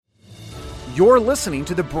You're listening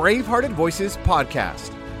to the Bravehearted Voices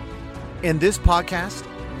podcast. In this podcast,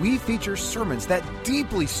 we feature sermons that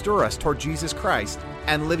deeply stir us toward Jesus Christ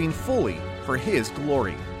and living fully for His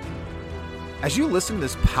glory. As you listen to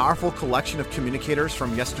this powerful collection of communicators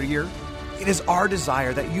from yesteryear, it is our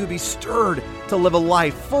desire that you be stirred to live a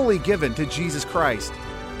life fully given to Jesus Christ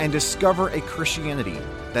and discover a Christianity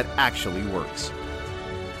that actually works.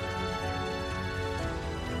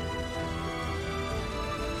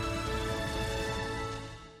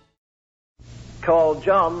 Called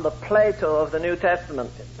John the Plato of the New Testament.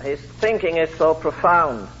 His thinking is so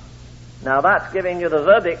profound. Now that's giving you the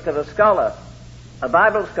verdict of a scholar, a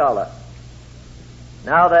Bible scholar.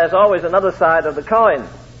 Now there's always another side of the coin.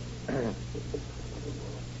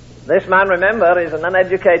 This man, remember, is an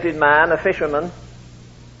uneducated man, a fisherman,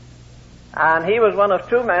 and he was one of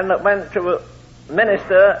two men that went to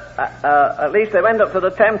minister, at least they went up to the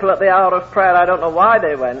temple at the hour of prayer. I don't know why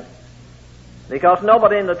they went, because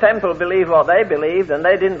nobody in the temple believed what they believed, and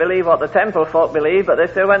they didn't believe what the temple folk believed, but they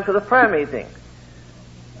still went to the prayer meeting.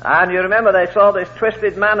 And you remember they saw this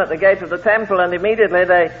twisted man at the gate of the temple, and immediately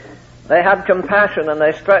they had compassion, and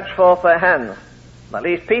they stretched forth their hands. At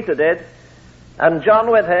least Peter did, and John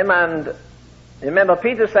with him, and you remember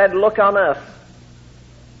Peter said, "Look on us."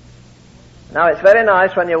 Now it's very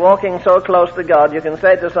nice when you're walking so close to God, you can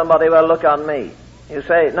say to somebody, "Well, look on me." You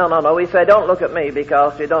say, no, we say, "Don't look at me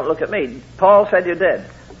because you don't look at me." Paul said you did.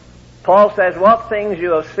 Paul says, "What things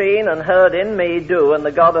you have seen and heard in me do, and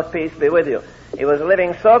the God of peace be with you." He was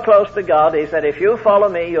living so close to God, he said, "If you follow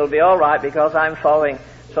me, you'll be all right because I'm following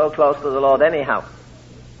so close to the Lord anyhow."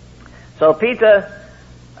 So Peter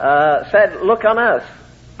said, "Look on us."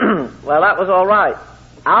 Well, that was all right.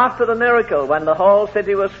 After the miracle, when the whole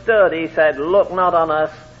city was stirred, he said, "Look not on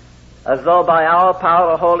us, as though by our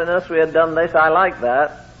power or holiness we had done this." I like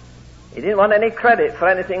that. He didn't want any credit for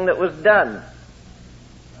anything that was done.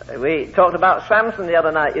 We talked about Samson the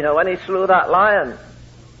other night, when he slew that lion.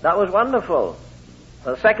 That was wonderful.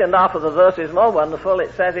 The second half of the verse is more wonderful.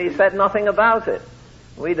 It says he said nothing about it.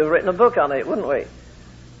 We'd have written a book on it, wouldn't we?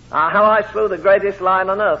 How I slew the greatest lion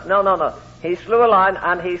on earth. No. He slew a lion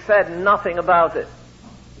and he said nothing about it.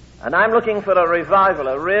 And I'm looking for a revival,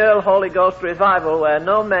 a real Holy Ghost revival where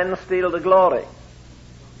no men steal the glory.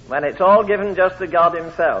 When it's all given just to God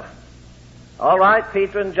Himself. All right,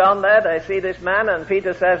 Peter and John there, they see this man, and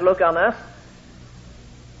Peter says, "Look on us."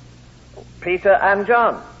 Peter and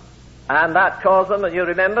John. And that caused them, you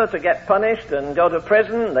remember, to get punished and go to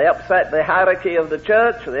prison. They upset the hierarchy of the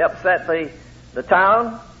church. They upset the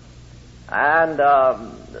town. And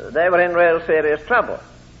they were in real serious trouble.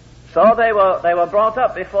 So they were brought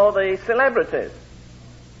up before the celebrities.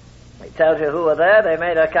 It tells you who were there. They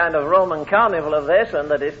made a kind of Roman carnival of this, and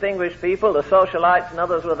the distinguished people, the socialites and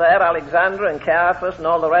others were there, Alexander and Caiaphas and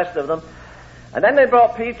all the rest of them. And then they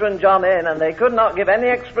brought Peter and John in, and they could not give any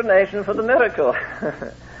explanation for the miracle.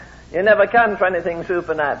 You never can for anything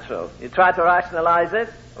supernatural. You try to rationalize it,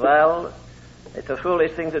 well, it's a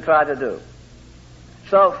foolish thing to try to do.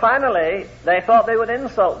 So finally, they thought they would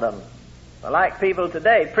insult them. Like people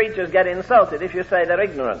today, preachers get insulted if you say they're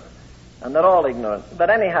ignorant. And they're all ignorant. But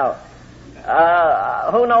anyhow,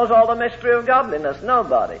 who knows all the mystery of godliness?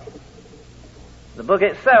 Nobody. The book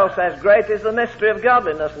itself says, "Great is the mystery of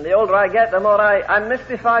godliness," and the older I get, the more I'm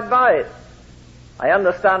mystified by it. I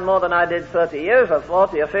understand more than I did 30 years or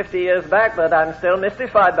 40 or 50 years back, but I'm still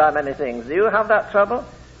mystified by many things. Do you have that trouble?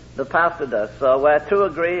 The pastor does. So where two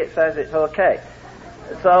agree, it says it's okay.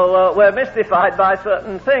 So we're mystified by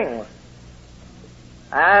certain things.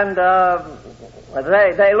 And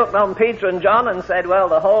they looked on Peter and John and said, "Well,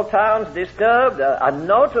 the whole town's disturbed.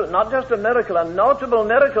 Not just a miracle, a notable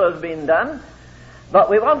miracle has been done. But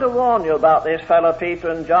we want to warn you about this fellow Peter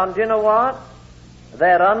and John. Do you know what?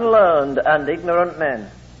 They're unlearned and ignorant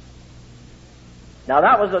men." Now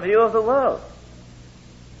that was the view of the world.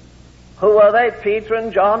 Who were they? Peter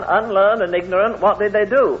and John, unlearned and ignorant. What did they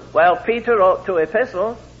do? Well, Peter wrote 2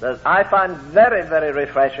 epistles that I find very, very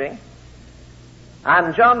refreshing.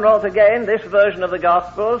 And John wrote again this version of the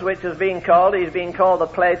Gospels, which he's being called the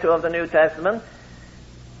Plato of the New Testament.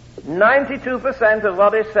 92% of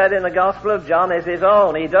what is said in the Gospel of John is his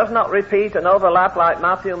own. He does not repeat and overlap like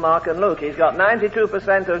Matthew, Mark, and Luke. He's got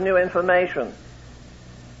 92% of new information.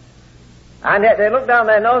 And yet they looked down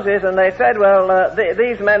their noses and they said, "Well,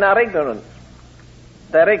 these men are ignorant.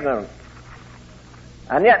 They're ignorant."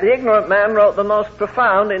 And yet the ignorant man wrote the most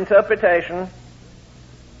profound interpretation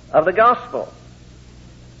of the Gospel.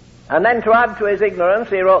 And then to add to his ignorance,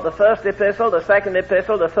 he wrote the first epistle, the second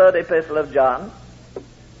epistle, the third epistle of John.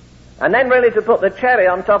 And then really to put the cherry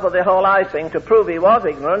on top of the whole icing, to prove he was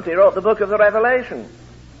ignorant, he wrote the book of the Revelation.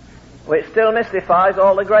 which still mystifies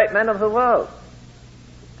all the great men of the world.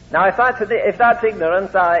 Now, if that's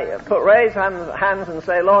ignorance, I raise hands and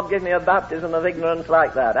say, Lord, give me a baptism of ignorance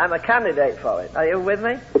like that. I'm a candidate for it. Are you with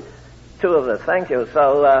me? Two of us, thank you.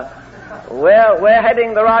 So we're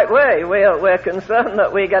heading the right way. We're concerned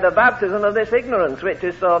that we get a baptism of this ignorance, which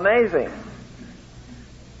is so amazing.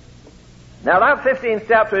 Now, that 15th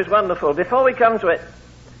chapter is wonderful. Before we come to it,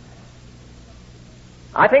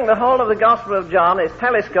 I think the whole of the Gospel of John is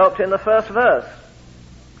telescoped in the first verse.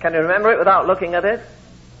 Can you remember it without looking at it?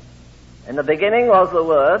 In the beginning was the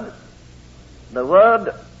Word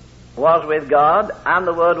was with God, and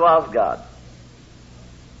the Word was God.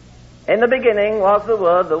 In the beginning was the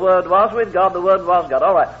Word was with God, the Word was God.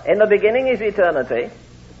 All right, in the beginning is eternity,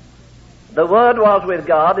 the Word was with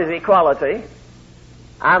God is equality,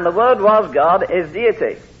 and the Word was God is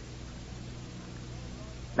deity.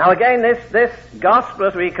 Now again, this Gospel,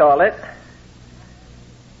 as we call it,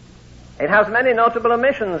 it has many notable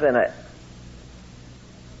omissions in it.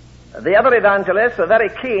 The other evangelists are very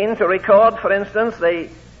keen to record, for instance, the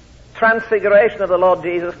transfiguration of the Lord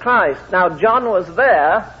Jesus Christ. Now, John was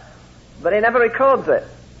there, but he never records it.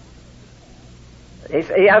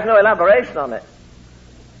 He has no elaboration on it.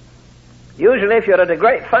 Usually, if you're at a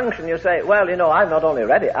great function, you say, well, I've not only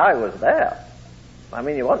read it, I was there. I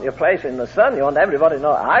mean, you want your place in the sun, you want everybody to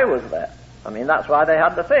know I was there. I mean, that's why they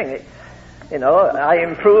had the thing. I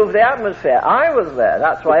improved the atmosphere. I was there.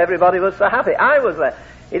 That's why everybody was so happy. I was there.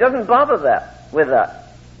 He doesn't bother with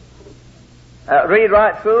that. Read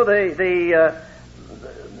right through the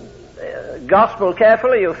Gospel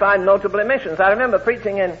carefully, you'll find notable omissions. I remember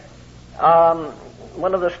preaching in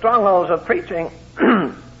one of the strongholds of preaching.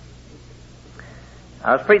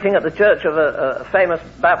 I was preaching at the church of a famous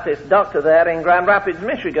Baptist doctor there in Grand Rapids,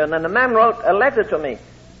 Michigan, and a man wrote a letter to me.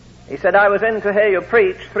 He said, I was in to hear you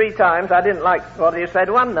preach 3 times. I didn't like what you said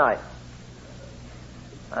one night.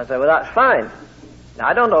 I said, well, that's fine. Now,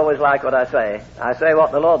 I don't always like what I say. I say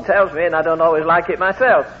what the Lord tells me, and I don't always like it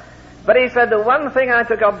myself. But he said the one thing I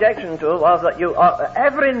took objection to was that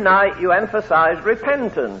every night you emphasized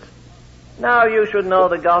repentance. Now, you should know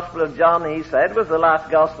the Gospel of John, he said, was the last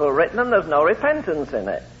Gospel written, and there's no repentance in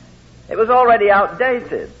it. It was already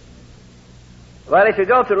outdated. Well, if you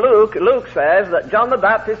go to Luke, Luke says that John the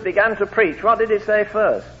Baptist began to preach. What did he say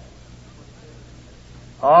first?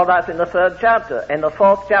 Oh, that's in the 3rd chapter. In the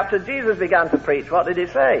 4th chapter, Jesus began to preach. What did he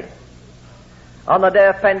say? On the day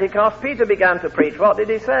of Pentecost, Peter began to preach. What did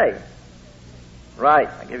he say? Right,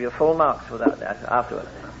 I give you full marks for that afterwards.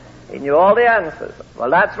 He knew all the answers. Well,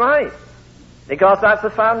 that's right. Because that's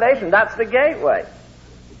the foundation. That's the gateway.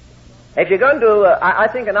 If you're going to, I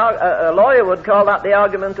think a lawyer would call that the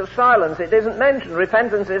argument of silence. It isn't mentioned.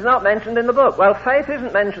 Repentance is not mentioned in the book. Well, faith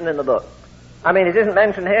isn't mentioned in the book. I mean, it isn't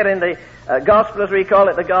mentioned here in the Gospel, as we call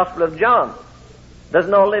it, the Gospel of John. There's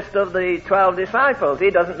no list of the 12 disciples.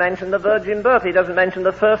 He doesn't mention the virgin birth. He doesn't mention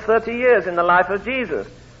the first 30 years in the life of Jesus.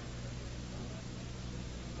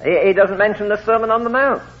 He doesn't mention the Sermon on the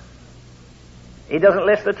Mount. He doesn't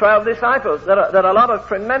list the 12 disciples. There are a lot of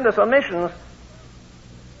tremendous omissions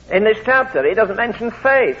in this chapter. He doesn't mention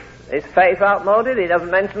faith. Is faith outmoded? He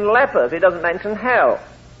doesn't mention lepers. He doesn't mention hell.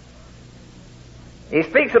 He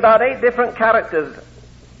speaks about 8 different characters.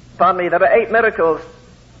 There are 8 miracles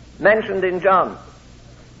mentioned in John.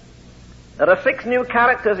 There are 6 new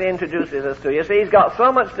characters he introduces us to. You see, he's got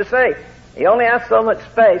so much to say. He only has so much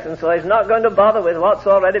space, and so he's not going to bother with what's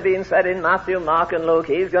already been said in Matthew, Mark, and Luke.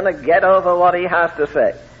 He's going to get over what he has to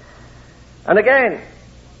say. And again,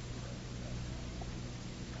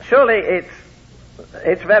 surely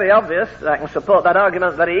it's very obvious, I can support that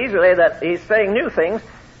argument very easily, that he's saying new things,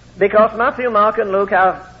 because Matthew, Mark, and Luke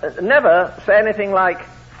have never say anything like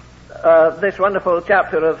this wonderful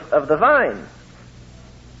chapter of the vine.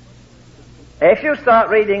 If you start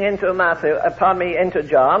reading into into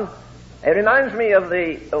John, it reminds me of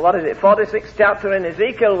the 46th chapter in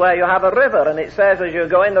Ezekiel, where you have a river, and it says as you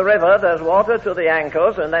go in the river, there's water to the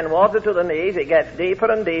ankles, and then water to the knees. It gets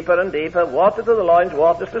deeper and deeper and deeper, water to the loins,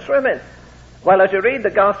 waters to swim in. Well, as you read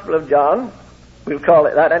the Gospel of John, we'll call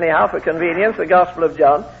it that anyhow for convenience, the Gospel of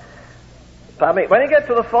John, when you get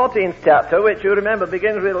to the 14th chapter, which you remember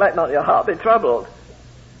begins with, let not your heart be troubled.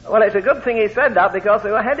 Well, it's a good thing he said that, because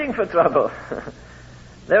they were heading for trouble.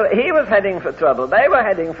 He was heading for trouble. They were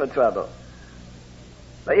heading for trouble.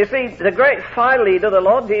 But you see, the great file leader, the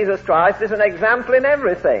Lord Jesus Christ, is an example in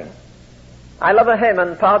everything. I love a hymn,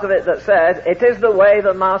 and part of it that says, "It is the way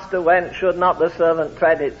the master went, should not the servant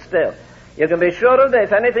tread it still." You can be sure of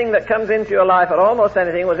this. Anything that comes into your life, or almost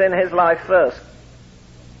anything, was in his life first.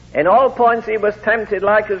 In all points he was tempted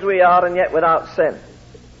like as we are, and yet without sin.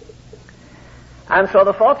 And so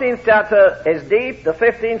the 14th chapter is deep, the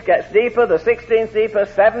 15th gets deeper, the 16th deeper,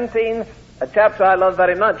 17th, a chapter I love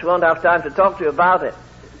very much, won't have time to talk to you about it.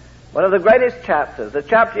 One of the greatest chapters, the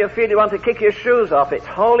chapter you feel you want to kick your shoes off, it's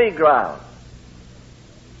holy ground.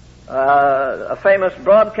 A famous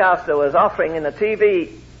broadcaster was offering in a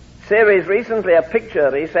TV series recently a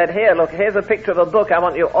picture. He said, here, look, here's a picture of a book. I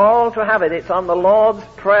want you all to have it. It's on the Lord's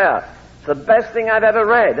Prayer. It's the best thing I've ever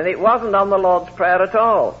read. And it wasn't on the Lord's Prayer at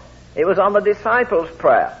all. It was on the disciples'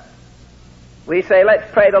 prayer. We say, let's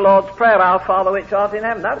pray the Lord's Prayer, Our Father which art in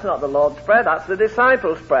heaven. That's not the Lord's Prayer, that's the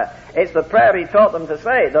disciples' prayer. It's the prayer he taught them to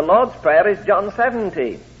say. The Lord's Prayer is John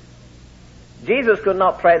 17. Jesus could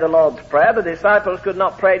not pray the Lord's Prayer. The disciples could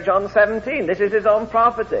not pray John 17. This is his own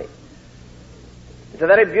property. It's a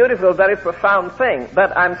very beautiful, very profound thing.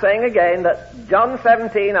 But I'm saying again that John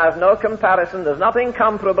 17 has no comparison. There's nothing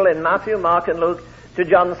comparable in Matthew, Mark, and Luke to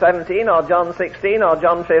John 17 or John 16 or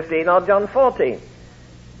John 15 or John 14.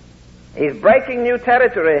 He's breaking new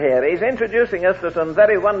territory here. He's introducing us to some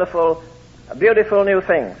very wonderful, beautiful new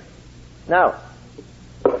things. Now,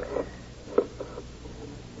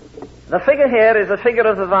 the figure here is the figure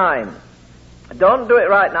of the vine. Don't do it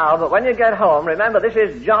right now, but when you get home, remember this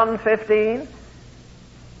is John 15.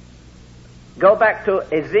 Go back to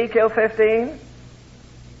Ezekiel 15.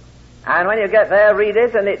 And when you get there, read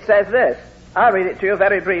it, and it says this. I'll read it to you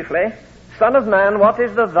very briefly. Son of man, what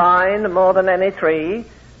is the vine more than any tree,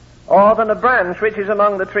 or than a branch which is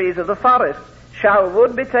among the trees of the forest? Shall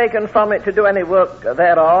wood be taken from it to do any work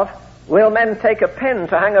thereof? Will men take a pin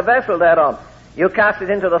to hang a vessel thereon? You cast it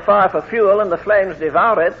into the fire for fuel, and the flames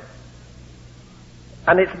devour it,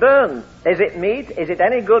 and it's burned. Is it meat? Is it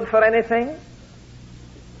any good for anything?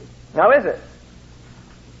 Now is it?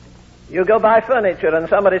 You go buy furniture and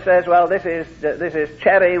somebody says, well, this is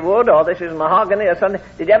cherry wood or this is mahogany or something.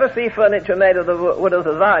 Did you ever see furniture made of the wood of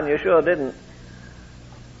the vine? You sure didn't.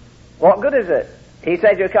 What good is it? He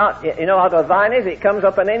said you can't, you know how a vine is? It comes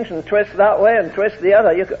up an inch and twists that way and twists the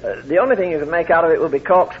other. The only thing you can make out of it will be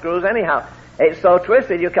corkscrews anyhow. It's so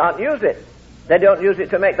twisted you can't use it. They don't use it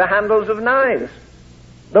to make the handles of knives.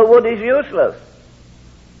 The wood is useless.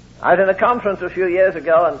 I was in a conference a few years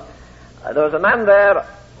ago and there was a man there,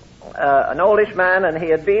 an oldish man, and he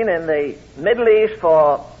had been in the Middle East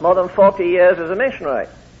for more than 40 years as a missionary.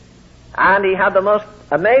 And he had the most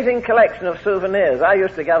amazing collection of souvenirs. I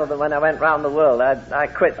used to gather them when I went round the world. I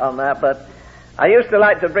quit on that, but I used to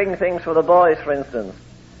like to bring things for the boys, for instance.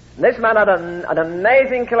 And this man had an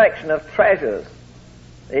amazing collection of treasures.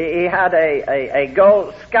 He had a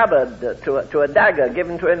gold scabbard to a dagger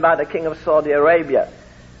given to him by the king of Saudi Arabia.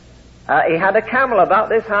 He had a camel about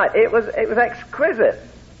this height. It was exquisite.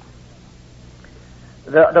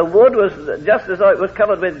 The wood was just as though it was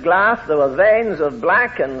covered with glass. There were veins of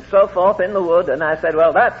black and so forth in the wood. And I said,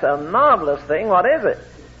 well, that's a marvelous thing. What is it?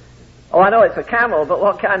 Oh, I know it's a camel, but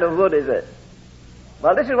what kind of wood is it?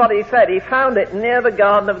 Well, this is what he said. He found it near the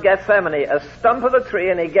Garden of Gethsemane, a stump of a tree,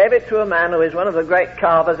 and he gave it to a man who is one of the great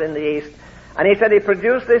carvers in the East. And he said he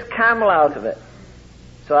produced this camel out of it.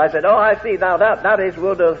 So I said, oh, I see. Now that is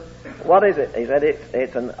wood of, what is it? He said it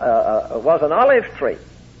was an olive tree.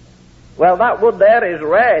 Well, that wood there is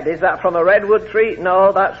red. Is that from a redwood tree?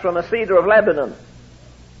 No, that's from a cedar of Lebanon.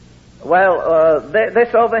 Well,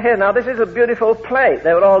 this over here, now this is a beautiful plate.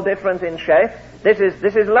 They were all different in shape. This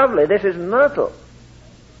is lovely. This is myrtle.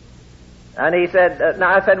 And he said,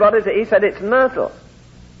 now I said, what is it? He said, it's myrtle.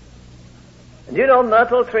 Do you know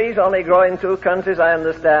myrtle trees only grow in two countries, I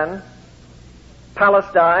understand?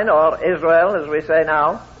 Palestine, or Israel, as we say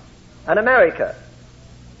now, and America,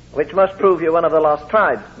 which must prove you're one of the lost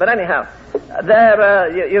tribes. But anyhow,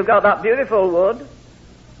 there you've got that beautiful wood.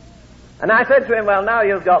 And I said to him, well, now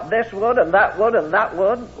you've got this wood and that wood and that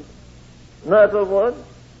wood, myrtle wood,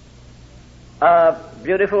 a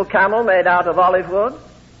beautiful camel made out of olive wood,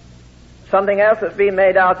 something else that's been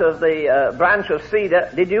made out of the branch of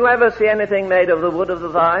cedar. Did you ever see anything made of the wood of the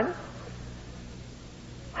vine?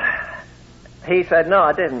 He said, no,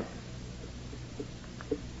 I didn't.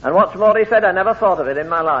 And what's more, he said, I never thought of it in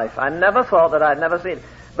my life. I never thought that I'd never seen it.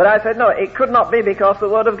 But I said, no, it could not be because the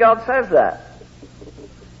Word of God says that.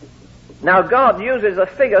 Now, God uses a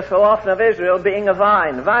figure so often of Israel being a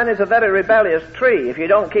vine. Vine is a very rebellious tree. If you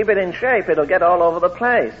don't keep it in shape, it'll get all over the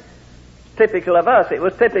place. It's typical of us. It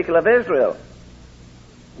was typical of Israel.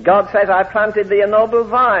 God says, I planted thee a noble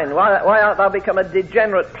vine. Why art thou become a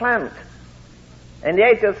degenerate plant? In the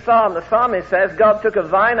 80th Psalm, the psalmist says, God took a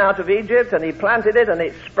vine out of Egypt and he planted it and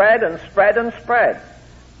it spread and spread and spread.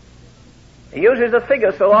 He uses the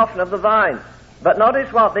figure so often of the vine. But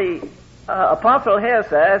notice what the apostle here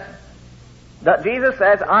says, that Jesus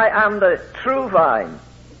says, I am the true vine.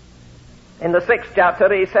 In the 6th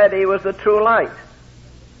chapter, he said he was the true light.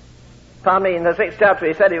 Pardon me, in the 6th chapter,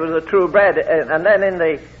 he said he was the true bread. And then in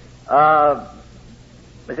the,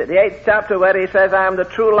 is it the 8th chapter where he says, I am the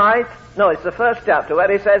true light? No, it's the 1st chapter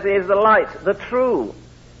where he says he is the light, the true.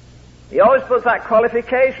 He always puts that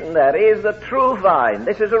qualification there. He is the true vine.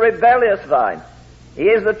 This is a rebellious vine. He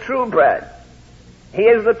is the true bread. He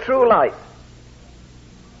is the true light.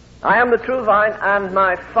 I am the true vine, and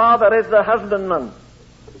my Father is the husbandman.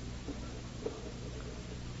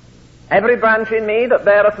 Every branch in me that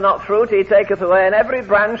beareth not fruit, he taketh away, and every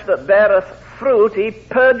branch that beareth fruit, he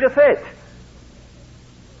purgeth it.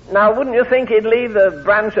 Now, wouldn't you think he'd leave the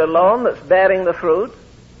branch alone that's bearing the fruit?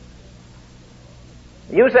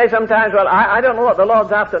 You say sometimes, well, I don't know what the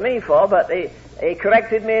Lord's after me for, but he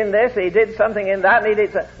corrected me in this, he did something in that, and he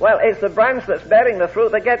did... Well, it's the branch that's bearing the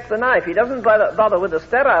fruit that gets the knife. He doesn't bother with the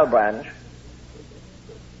sterile branch.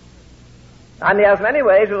 And he has many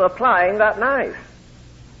ways of applying that knife.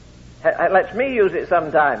 It lets me use it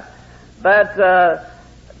sometimes. But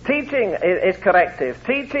teaching is corrective.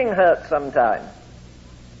 Teaching hurts sometimes.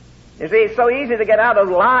 You see, it's so easy to get out of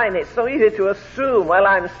line. It's so easy to assume, well,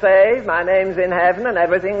 I'm saved, my name's in heaven, and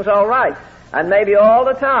everything's all right. And maybe all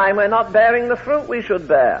the time we're not bearing the fruit we should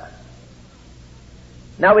bear.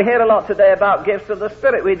 Now, we hear a lot today about gifts of the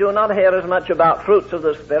Spirit. We do not hear as much about fruits of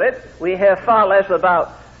the Spirit. We hear far less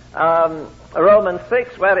about Romans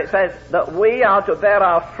 6, where it says that we are to bear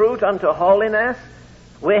our fruit unto holiness.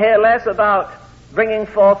 We hear less about bringing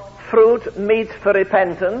forth fruit meet for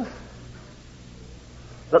repentance.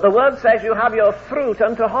 But the Word says you have your fruit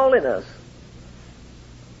unto holiness.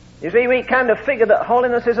 You see, we kind of figure that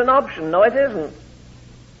holiness is an option. No, it isn't.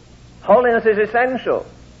 Holiness is essential.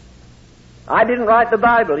 I didn't write the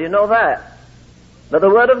Bible, you know that. But the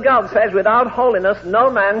Word of God says, without holiness no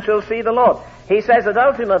man shall see the Lord. He says that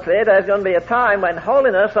ultimately there's going to be a time when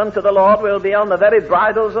holiness unto the Lord will be on the very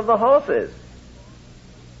bridles of the horses.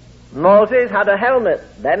 Moses had a helmet,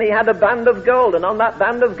 then he had a band of gold, and on that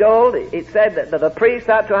band of gold it said that the priest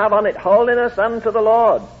had to have on it holiness unto the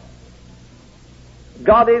Lord.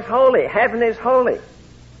 God is holy, heaven is holy.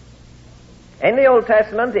 In the Old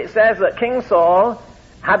Testament it says that King Saul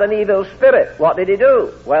had an evil spirit. What did he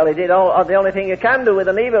do? Well, he did the only thing you can do with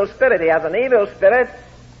an evil spirit. He has an evil spirit,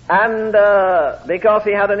 and because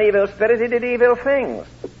he had an evil spirit, he did evil things.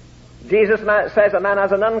 Jesus says a man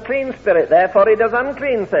has an unclean spirit, therefore he does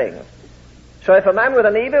unclean things. So if a man with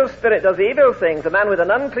an evil spirit does evil things, a man with an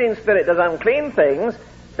unclean spirit does unclean things,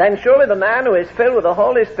 then surely the man who is filled with the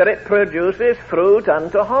Holy Spirit produces fruit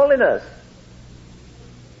unto holiness.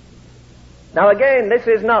 Now again, this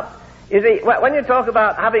is not... You see, when you talk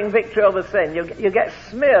about having victory over sin, you get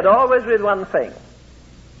smeared always with one thing.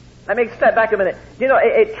 Let me step back a minute. You know,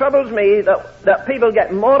 it troubles me that people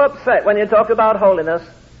get more upset when you talk about holiness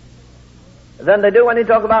than they do when you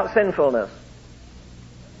talk about sinfulness.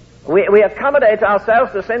 We accommodate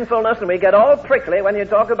ourselves to sinfulness and we get all prickly when you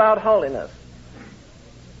talk about holiness.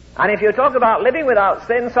 And if you talk about living without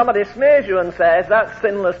sin, somebody smears you and says, that's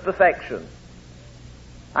sinless perfection.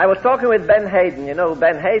 I was talking with Ben Hayden, you know who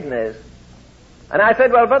Ben Hayden is. And I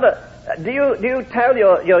said, well, brother, do you tell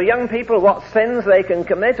your young people what sins they can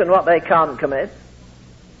commit and what they can't commit?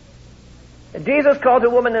 Jesus caught a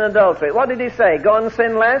woman in adultery. What did he say? Go and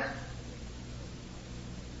sin less?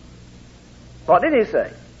 What did he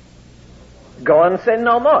say? Go and sin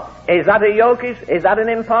no more. Is that a yoke? Is that an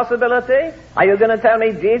impossibility? Are you going to tell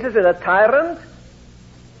me Jesus is a tyrant?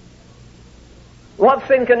 What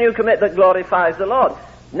sin can you commit that glorifies the Lord?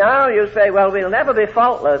 Now you say, well, we'll never be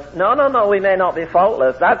faultless. No, we may not be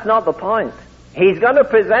faultless. That's not the point. He's going to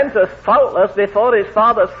present us faultless before his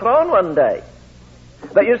Father's throne one day.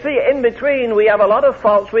 But you see, in between we have a lot of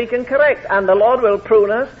faults we can correct, and the Lord will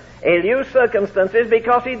prune us. He'll use circumstances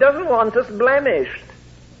because he doesn't want us blemished.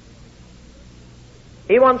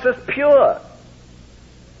 He wants us pure.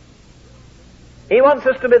 He wants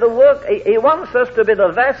us to be He wants us to be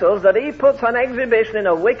the vessels that he puts on exhibition in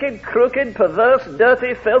a wicked, crooked, perverse,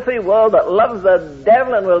 dirty, filthy world that loves the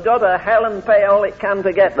devil and will go to hell and pay all it can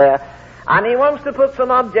to get there. And he wants to put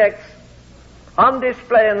some objects on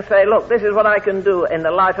display and say, look, this is what I can do in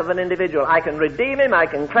the life of an individual. I can redeem him, I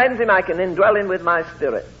can cleanse him, I can indwell him with my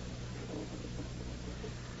spirit.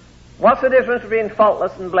 What's the difference between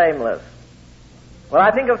faultless and blameless? Well,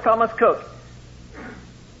 I think of Thomas Cook,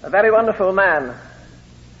 a very wonderful man.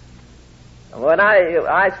 When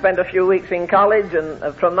I spent a few weeks in college,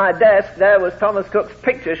 and from my desk there was Thomas Cook's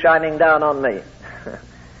picture shining down on me.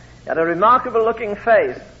 He had a remarkable looking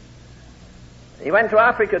face. He went to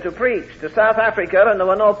Africa to preach, to South Africa, and there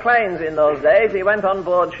were no planes in those days. He went on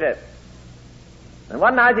board ship. And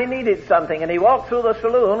one night he needed something, and he walked through the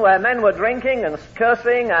saloon where men were drinking and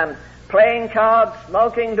cursing and playing cards,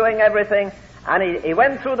 smoking, doing everything. And he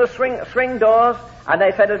went through the swing doors, and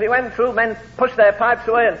they said as he went through, men pushed their pipes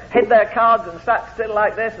away and hid their cards and sat still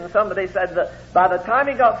like this. And somebody said that by the time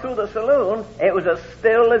he got through the saloon, it was as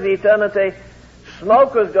still as eternity.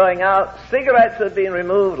 Smoke was going out, cigarettes had been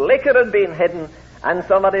removed, liquor had been hidden. And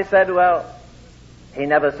somebody said, well, he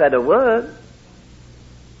never said a word.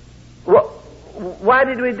 Why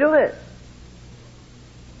did we do it?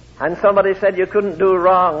 And somebody said you couldn't do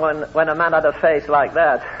wrong when a man had a face like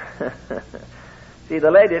that. See,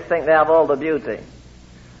 the ladies think they have all the beauty.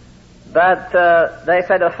 But they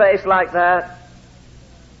said a face like that.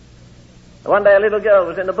 One day a little girl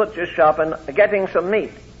was in the butcher's shop and getting some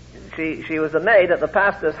meat. She was the maid at the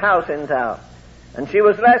pastor's house in town. And she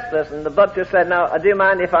was restless, and the butcher said, now, do you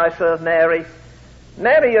mind if I serve Mary?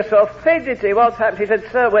 Mary, you're so fidgety. What's happened? She said,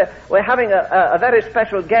 sir, we're having a very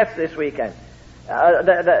special guest this weekend.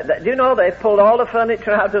 Do you know they've pulled all the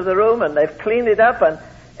furniture out of the room and they've cleaned it up? And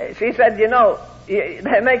she said, you know,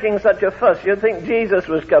 they're making such a fuss, you'd think Jesus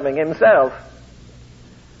was coming himself.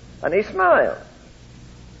 And he smiled.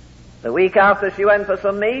 The week after she went for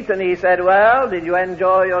some meat, and he said, well, did you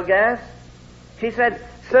enjoy your guest? She said,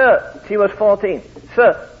 sir, she was 14.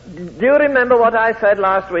 Sir, do you remember what I said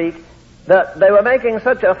last week? That they were making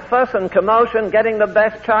such a fuss and commotion, getting the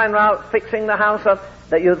best china out, fixing the house up,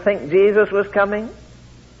 that you'd think Jesus was coming?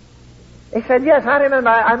 He said, yes, I remember.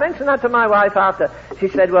 I mentioned that to my wife after. She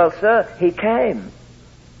said, well, sir, he came.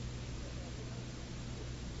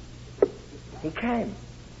 He came.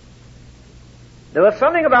 There was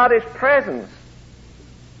something about his presence.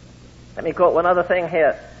 Let me quote one other thing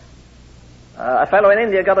here. A fellow in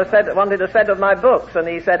India wanted a set of my books, and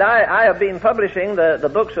he said, I have been publishing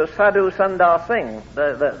the books of Sadhu Sundar Singh,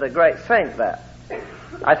 the great saint there.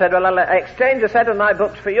 I said, well, I'll exchange a set of my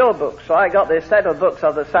books for your books. So I got this set of books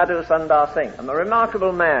of the Sadhu Sundar Singh. I'm a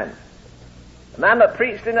remarkable man. A man that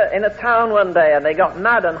preached in a town one day, and they got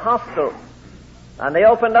mad and hostile. And they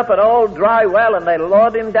opened up an old dry well, and they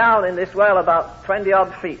lowered him down in this well about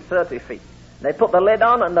 20-odd feet, 30 feet. They put the lid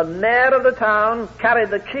on, and the mayor of the town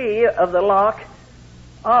carried the key of the lock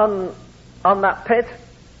on that pit,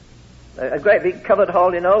 a great big covered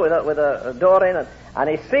hole, you know, with a door in it. And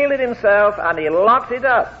he sealed it himself, and he locked it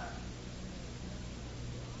up.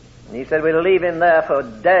 And he said, we'll leave him there for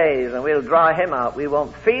days, and we'll dry him out. We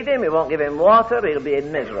won't feed him, we won't give him water, he'll be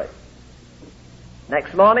in misery.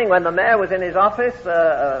 Next morning, when the mayor was in his office,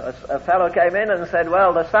 a fellow came in and said,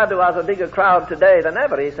 well, the sadhu has a bigger crowd today than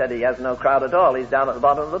ever. He said, he has no crowd at all, he's down at the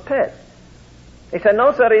bottom of the pit. He said,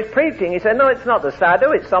 no, sir, he's preaching. He said, no, it's not the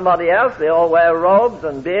sadhu, it's somebody else. They all wear robes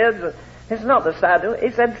and beards. It's not the sadhu.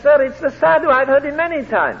 He said, sir, it's the sadhu. I've heard him many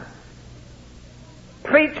times.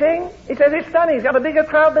 Preaching? He says, it's done. He's got a bigger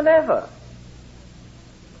crowd than ever.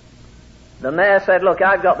 The mayor said, look,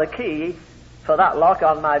 I've got the key for that lock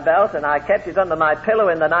on my belt, and I kept it under my pillow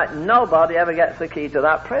in the night. Nobody ever gets the key to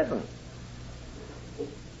that prison.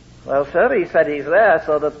 Well, sir, he said he's there.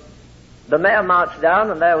 So the mayor marched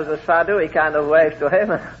down, and there was a sadhu. He kind of waved to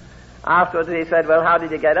him. Afterwards he said, well, how did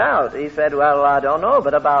you get out? He said, well, I don't know,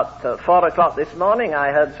 but about 4 o'clock this morning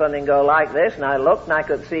I heard something go like this, and I looked and I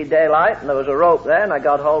could see daylight, and there was a rope there, and I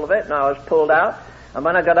got hold of it, and I was pulled out, and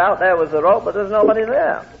when I got out there was the rope, but there was nobody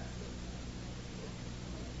there.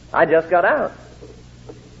 I just got out.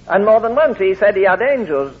 And more than once he said he had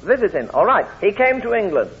angels visit him. All right, he came to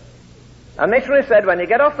England. A missionary said, when you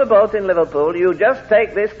get off the boat in Liverpool, you just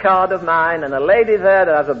take this card of mine, and a lady there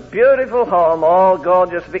that has a beautiful home, all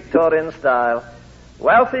gorgeous Victorian style,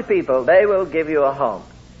 wealthy people, they will give you a home.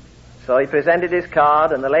 So he presented his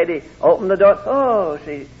card, and the lady opened the door. Oh,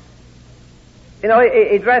 you know,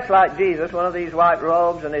 he dressed like Jesus, one of these white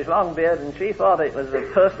robes and his long beard, and she thought it was a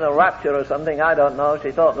personal rapture or something, I don't know.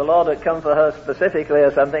 She thought the Lord had come for her specifically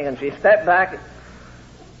or something, and she stepped back.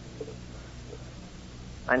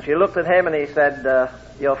 And she looked at him, and he said,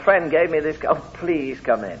 your friend gave me this. Oh, please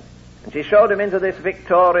come in. And she showed him into this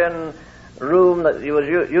Victorian room that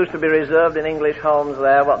used to be reserved in English homes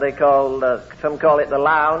there, what they call, some call it the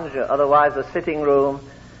lounge, otherwise the sitting room.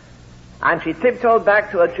 And she tiptoed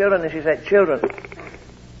back to her children, and she said, children.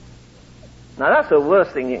 Now that's the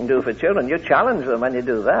worst thing you can do for children. You challenge them when you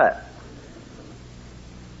do that.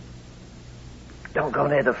 Don't go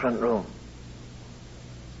near the front room.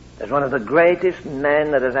 There's one of the greatest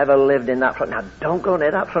men that has ever lived in that front. Now, don't go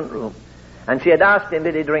near that front room. And she had asked him,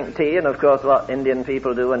 did he drink tea? And, of course, what Indian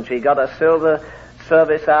people do. And she got a silver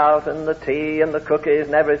service out, and the tea and the cookies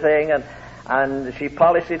and everything. And she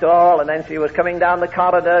polished it all. And then she was coming down the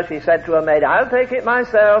corridor. She said to her maid, I'll take it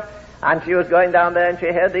myself. And she was going down there and she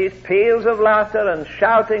heard these peals of laughter and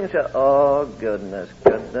shouting. She said, oh, goodness,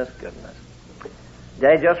 goodness, goodness.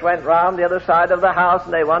 They just went round the other side of the house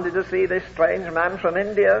and they wanted to see this strange man from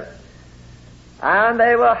India. And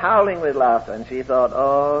they were howling with laughter. And she thought,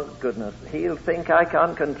 oh, goodness, he'll think I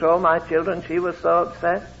can't control my children. She was so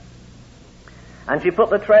upset. And she put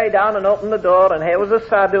the tray down and opened the door, and here was a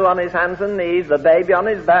sadhu on his hands and knees, the baby on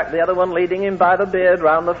his back, the other one leading him by the beard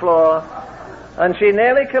round the floor. And she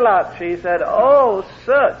nearly collapsed. She said, oh,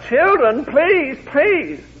 sir, children, please,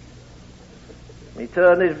 please. He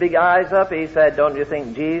turned his big eyes up. He said, don't you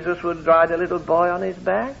think Jesus would ride a little boy on his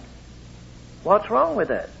back? What's wrong with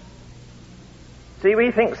it? See,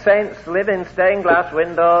 we think saints live in stained glass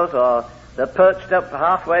windows, or they're perched up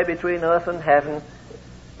halfway between earth and heaven.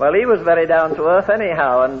 Well, he was very down to earth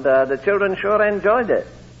anyhow, and the children sure enjoyed it.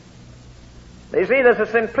 You see, there's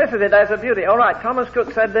a simplicity, there's a beauty. All right, Thomas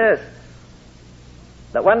Cook said this,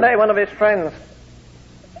 that one day one of his friends,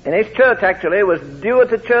 in his church actually, was due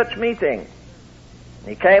at a church meeting.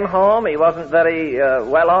 He came home, he wasn't very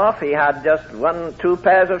well off, he had just 2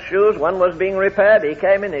 pairs of shoes, one was being repaired, he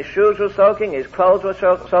came in, his shoes were soaking, his clothes were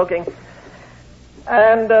soaking,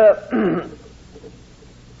 and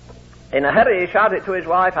in a hurry he shouted to his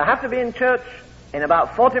wife, I have to be in church in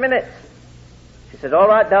about 40 minutes. She said, all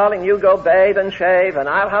right, darling, you go bathe and shave, and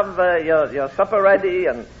I'll have your supper ready,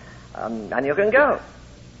 and you can go.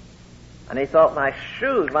 And he thought, my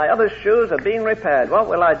other shoes are being repaired. What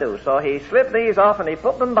will I do? So he slipped these off and he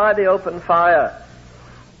put them by the open fire.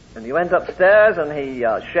 And he went upstairs and he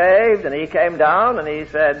shaved and he came down and he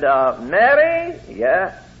said, Mary?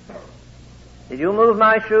 Yeah. Did you move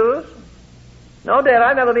my shoes? No, dear,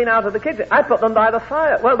 I've never been out of the kitchen. I put them by the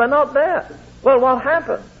fire. Well, they're not there. Well, what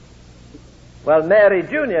happened? Well, Mary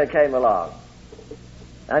Jr. came along.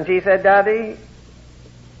 And she said, Daddy,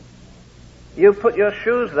 you put your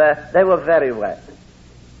shoes there, they were very wet.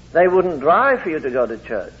 They wouldn't dry for you to go to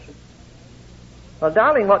church. Well,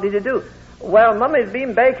 darling, what did you do? Well, Mummy's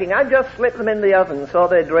been baking. I just slipped them in the oven so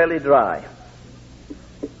they'd really dry.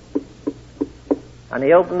 And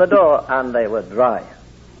he opened the door and they were dry.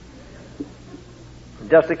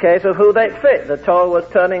 Just a case of who they'd fit. The toe was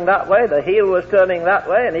turning that way, the heel was turning that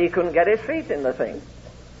way, and he couldn't get his feet in the thing.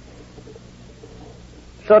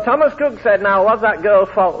 So Thomas Cook said, now, was that girl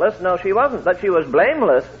faultless? No, she wasn't, but she was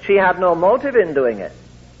blameless. She had no motive in doing it.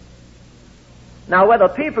 Now, whether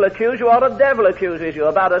people accuse you or the devil accuses you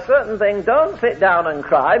about a certain thing, don't sit down and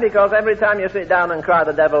cry, because every time you sit down and cry,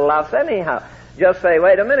 the devil laughs anyhow. Just say,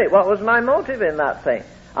 wait a minute, what was my motive in that thing?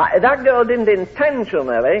 That girl didn't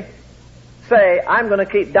intentionally say, I'm going to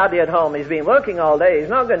keep Daddy at home. He's been working all day. He's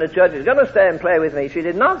not going to church. He's going to stay and play with me. She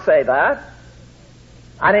did not say that.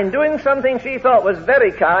 And in doing something she thought was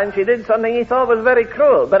very kind, she did something he thought was very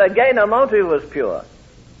cruel. But again, her motive was pure.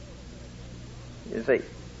 You see.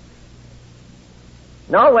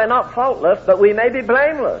 No, we're not faultless, but we may be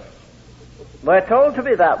blameless. We're told to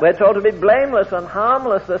be that. We're told to be blameless and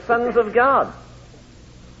harmless, the sons of God.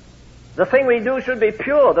 The thing we do should be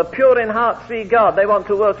pure. The pure in heart see God. They want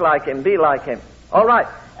to work like Him, be like Him. All right.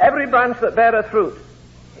 Every branch that beareth fruit,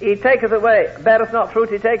 He taketh away. Beareth not fruit,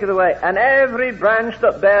 He taketh away. And every branch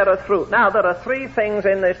that beareth fruit. Now, there are 3 things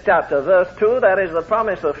in this chapter. Verse 2, there is the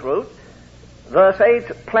promise of fruit. Verse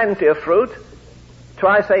 8, plenty of fruit.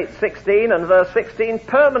 Twice 8, 16. And verse 16,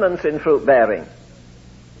 permanence in fruit bearing.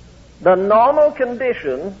 The normal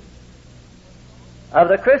condition of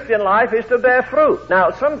the Christian life is to bear fruit.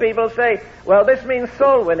 Now, some people say, well, this means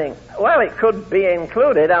soul winning. Well, it could be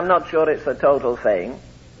included. I'm not sure it's the total thing.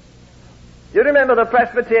 You remember the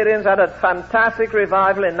Presbyterians had a fantastic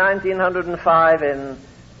revival in 1905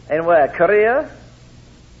 in where? Korea?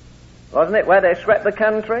 Wasn't it? Where they swept the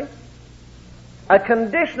country? A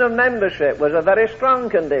condition of membership was a very strong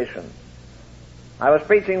condition. I was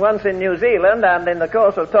preaching once in New Zealand, and in the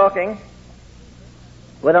course of talking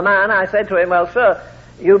with a man, I said to him, well, sir,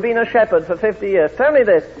 you've been a shepherd for 50 years. Tell me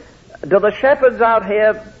this, do the shepherds out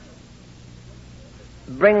here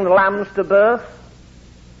bring lambs to birth?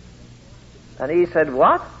 And he said,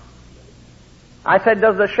 what? I said,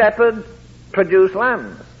 does the shepherd produce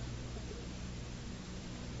lambs?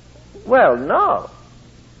 Well, no.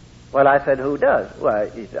 Well, I said, who does?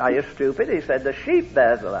 Well, he said, are you stupid? He said, the sheep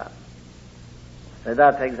bears the lamb. I said,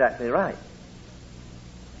 that's exactly right.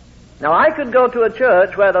 Now, I could go to a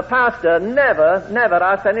church where the pastor never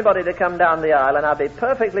asked anybody to come down the aisle, and I'd be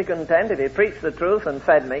perfectly content if he preached the truth and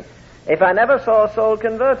fed me, if I never saw a soul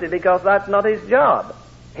converted, because that's not his job.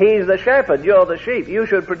 He's the shepherd, you're the sheep. You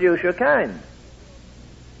should produce your kind.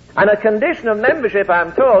 And a condition of membership,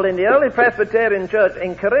 I'm told, in the early Presbyterian church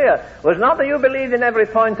in Korea was not that you believed in every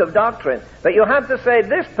point of doctrine, but you had to say,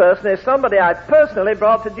 this person is somebody I personally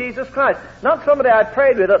brought to Jesus Christ. Not somebody I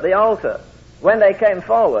prayed with at the altar when they came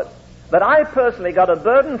forward. But I personally got a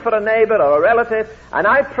burden for a neighbor or a relative, and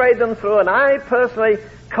I prayed them through, and I personally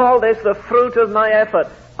call this the fruit of my effort.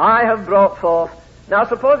 I have brought forth. Now,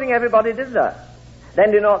 supposing everybody did that, then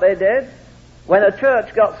do you know what they did? When a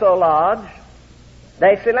church got so large,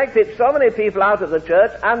 they selected so many people out of the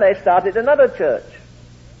church, and they started another church.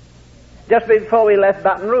 Just before we left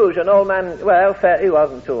Baton Rouge, an old man, well, he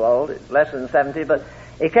wasn't too old, less than 70, but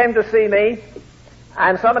he came to see me,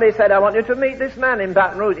 and somebody said, I want you to meet this man in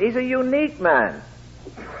Baton Rouge. He's a unique man.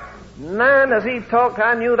 Man, as he talked,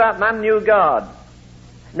 I knew that man knew God.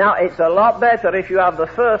 Now, it's a lot better if you have the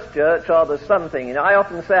first church or the something. You know, I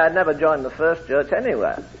often say I'd never join the first church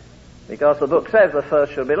anywhere, because the book says the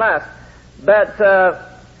first shall be last. But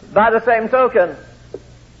by the same token,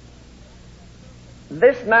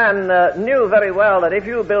 this man knew very well that if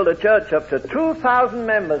you build a church up to 2,000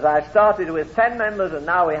 members, I started with 10 members and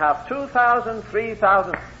now we have 2,000,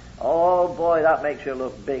 3,000. Oh boy, that makes you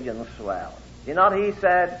look big and swell. You know what he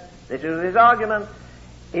said? This is his argument.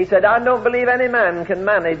 He said, I don't believe any man can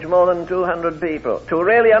manage more than 200 people. To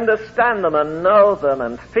really understand them and know them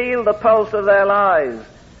and feel the pulse of their lives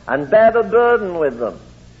and bear the burden with them.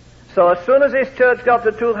 So as soon as his church got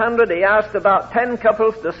to 200, he asked about 10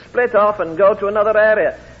 couples to split off and go to another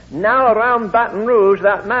area. Now around Baton Rouge,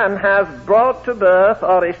 that man has brought to birth,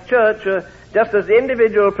 or his church, just as the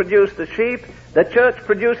individual produced the sheep, the church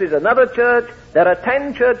produces another church. There are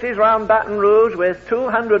 10 churches around Baton Rouge with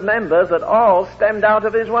 200 members that all stemmed out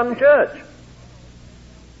of his one church.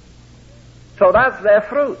 So that's their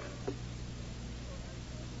fruit.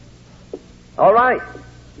 All right.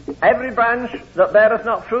 Every branch that beareth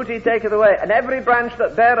not fruit he taketh away, and every branch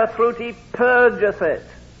that beareth fruit he purgeth it.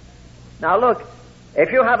 Now look,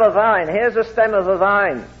 if you have a vine, here's the stem of a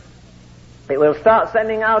vine. It will start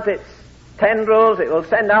sending out its tendrils, it will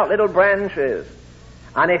send out little branches.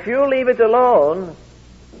 And if you leave it alone,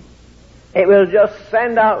 it will just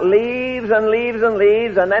send out leaves and leaves and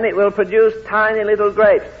leaves, and then it will produce tiny little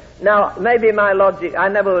grapes. Now, maybe my logic, I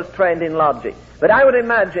never was trained in logic, but I would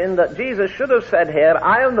imagine that Jesus should have said here,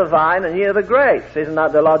 I am the vine and ye are the grapes. Isn't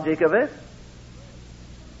that the logic of it?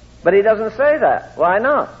 But he doesn't say that. Why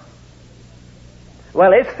not?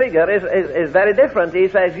 Well, his figure is very different. He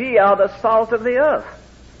says, ye are the salt of the earth.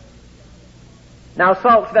 Now,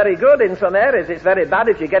 salt's very good in some areas. It's very bad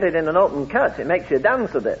if you get it in an open cut. It makes you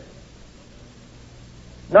dance a bit.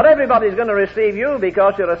 Not everybody's going to receive you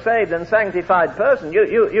because you're a saved and sanctified person.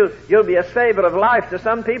 You'll be a savor of life to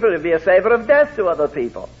some people. You'll be a savor of death to other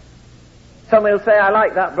people. Some will say, I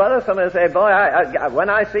like that brother. Some will say, boy, when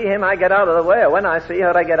I see him, I get out of the way. Or when I see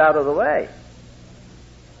her, I get out of the way.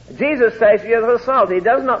 Jesus says, you're the salt. He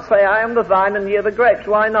does not say, I am the vine and you're the grapes.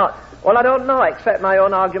 Why not? Well, I don't know, except my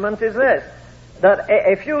own argument is this. That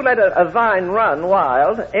if you let a vine run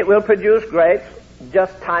wild, it will produce grapes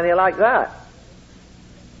just tiny like that.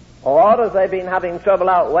 Or, as they've been having trouble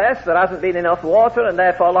out west, there hasn't been enough water, and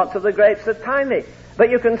therefore lots of the grapes are tiny.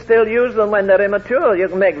 But you can still use them when they're immature. You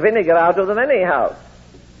can make vinegar out of them anyhow.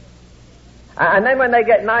 And then when they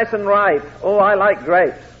get nice and ripe, oh, I like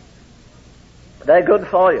grapes. They're good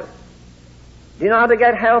for you. Do you know how to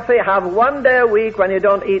get healthy? Have one day a week when you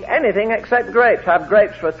don't eat anything except grapes. Have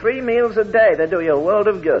grapes for 3 meals a day. They do you a world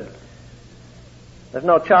of good. There's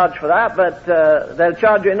no charge for that, but they'll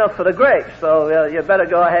charge you enough for the grapes, so you better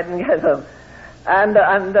go ahead and get them. And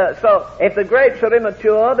so if the grapes are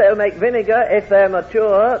immature, they'll make vinegar. If they're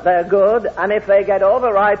mature, they're good. And if they get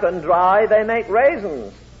overripe and dry, they make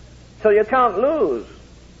raisins. So you can't lose.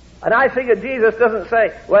 And I figure Jesus doesn't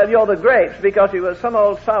say, well, you're the grapes because you were some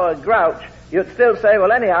old sour grouch. You'd still say,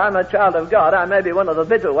 well, anyhow, I'm a child of God. I may be one of the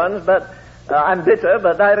bitter ones, but I'm bitter,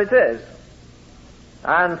 but there it is.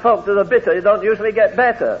 And folk that are bitter don't usually get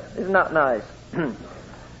better. Isn't that nice?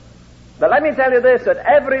 But let me tell you this, that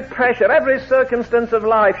every pressure, every circumstance of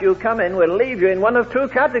life you come in will leave you in one of two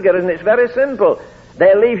categories, and it's very simple.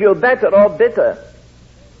 They'll leave you better or bitter.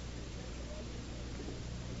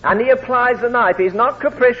 And he applies the knife. He's not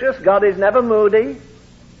capricious. God is never moody.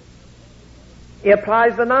 He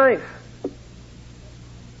applies the knife.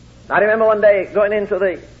 I remember one day going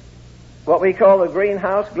into what we call the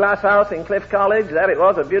greenhouse, glass house in Cliff College. There it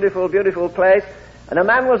was, a beautiful, beautiful place. And a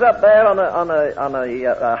man was up there on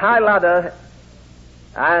a high ladder,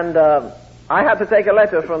 and I had to take a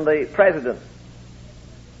letter from the president.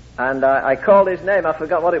 And I called his name, I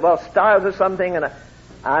forgot what it was, Stiles or something,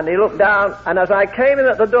 and he looked down, and as I came in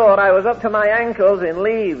at the door, I was up to my ankles in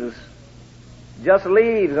leaves. just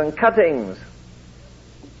leaves and cuttings.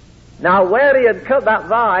 Now, where he had cut that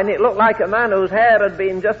vine, it looked like a man whose hair had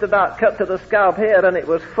been just about cut to the scalp here, and it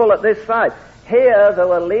was full at this side. Here, there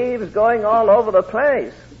were leaves going all over the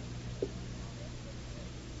place.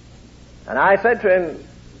 And I said to him,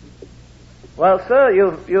 well, sir,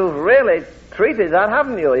 you've really treated that,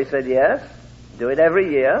 haven't you? He said, yes. Do it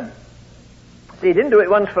every year. See, he didn't do it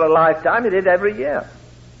once for a lifetime, he did every year.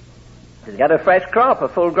 To get a fresh crop, a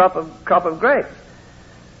full crop of grapes.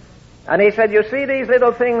 And he said, you see these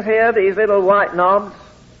little things here, these little white knobs?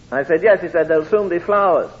 I said, yes. He said, they'll soon be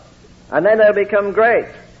flowers. And then they'll become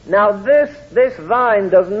grapes. Now this vine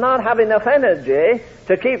does not have enough energy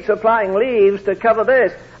to keep supplying leaves to cover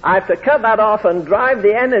this. I have to cut that off and drive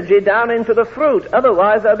the energy down into the fruit.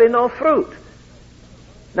 Otherwise there'll be no fruit.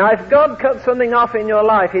 Now if God cuts something off in your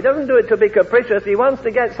life, He doesn't do it to be capricious. He wants to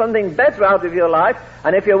get something better out of your life.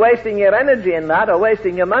 And if you're wasting your energy in that, or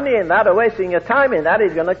wasting your money in that, or wasting your time in that,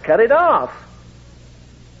 He's going to cut it off.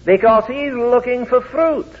 Because He's looking for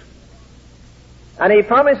fruit. And He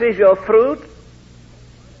promises your fruit.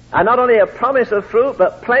 And not only a promise of fruit,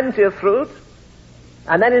 but plenty of fruit.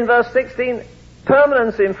 And then in verse 16,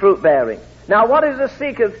 permanence in fruit bearing. Now what is the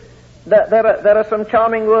secret? There are some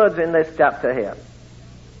charming words in this chapter here.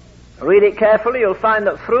 Read it carefully, you'll find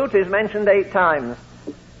that fruit is mentioned 8 times.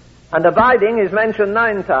 And abiding is mentioned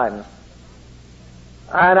 9 times.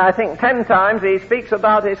 And I think 10 times he speaks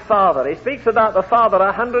about his Father. He speaks about the Father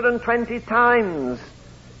 120 times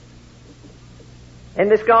in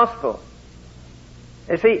this gospel.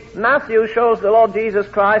 You see, Matthew shows the Lord Jesus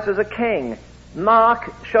Christ as a king.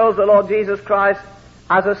 Mark shows the Lord Jesus Christ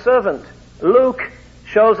as a servant. Luke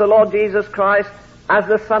shows the Lord Jesus Christ as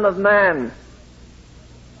the Son of Man.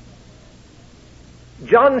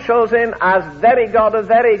 John shows Him as very God of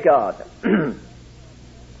very God.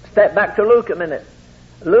 Step back to Luke a minute.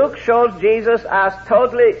 Luke shows Jesus as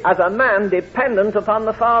a man dependent upon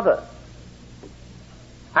the Father.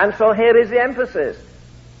 And so here is the emphasis.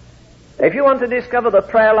 If you want to discover the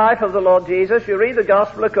prayer life of the Lord Jesus, you read the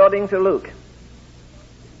Gospel according to Luke.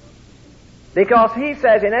 Because he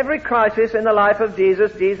says in every crisis in the life of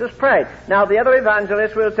Jesus, Jesus prayed. Now the other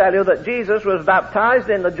evangelists will tell you that Jesus was baptized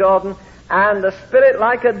in the Jordan and the Spirit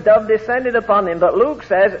like a dove descended upon him. But Luke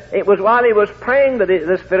says it was while he was praying that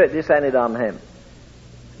the Spirit descended on him.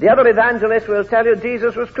 The other evangelists will tell you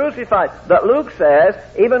Jesus was crucified. But Luke says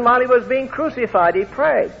even while he was being crucified, he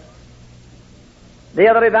prayed. The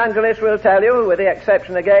other evangelists will tell you, with the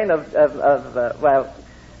exception again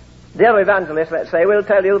the other evangelists, let's say, will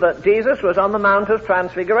tell you that Jesus was on the Mount of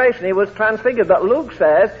Transfiguration. He was transfigured. But Luke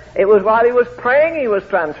says it was while he was praying he was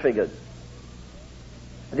transfigured.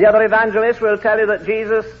 The other evangelists will tell you that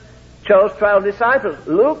Jesus chose 12 disciples.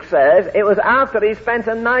 Luke says it was after he spent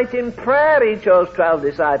a night in prayer he chose 12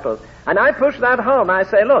 disciples. And I push that home. I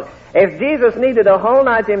say, look, if Jesus needed a whole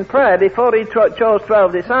night in prayer before he chose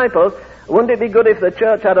 12 disciples, wouldn't it be good if the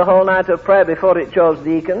church had a whole night of prayer before it chose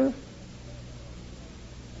deacons?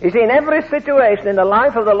 You see, in every situation in the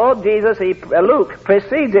life of the Lord Jesus, Luke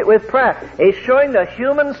precedes it with prayer. He's showing the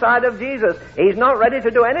human side of Jesus. He's not ready to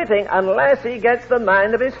do anything unless he gets the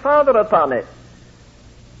mind of his Father upon it.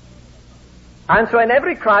 And so in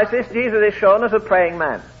every crisis, Jesus is shown as a praying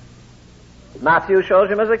man. Matthew shows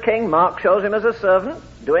him as a king. Mark shows him as a servant,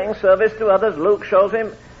 doing service to others. Luke shows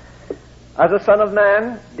him as a son of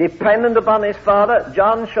man, dependent upon his Father.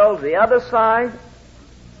 John shows the other side.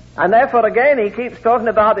 And therefore, again, he keeps talking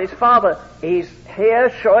about his Father. He's here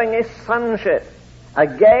showing his sonship.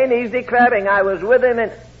 Again, he's declaring, I was with him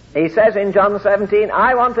in... He says in John 17,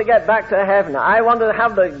 I want to get back to heaven. I want to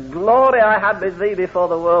have the glory I had with thee before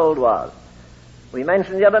the world was. We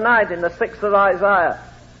mentioned the other night in the 6th of Isaiah,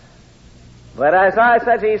 where Isaiah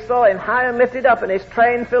says he saw him high and lifted up and his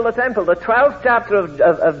train filled the temple. The 12th chapter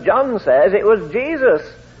of John says it was Jesus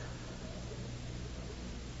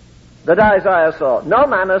that Isaiah saw. No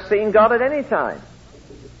man has seen God at any time.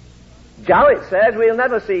 Jowett says we'll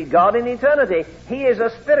never see God in eternity. He is a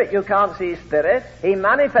spirit. You can't see spirit. He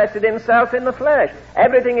manifested himself in the flesh.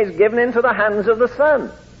 Everything is given into the hands of the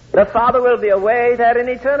Son. The Father will be away there in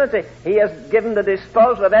eternity. He has given the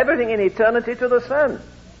disposal of everything in eternity to the Son.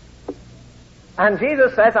 And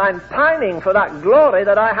Jesus says, I'm pining for that glory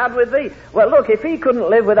that I had with thee. Well, look, if he couldn't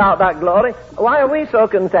live without that glory, why are we so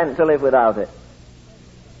content to live without it?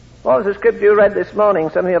 What was the scripture you read this morning?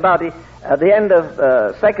 Something about at the end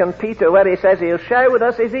of 2 Peter, where he says he'll share with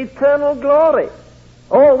us his eternal glory.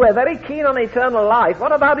 Oh, we're very keen on eternal life.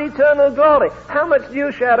 What about eternal glory? How much do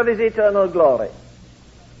you share of his eternal glory?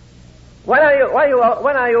 When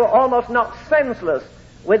are you almost not senseless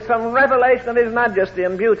with some revelation of his majesty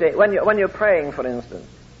and beauty when you're praying, for instance?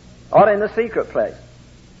 or in the secret place.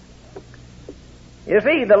 You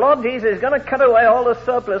see, the Lord Jesus is going to cut away all the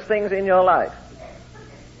surplus things in your life.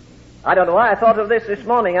 I don't know why I thought of this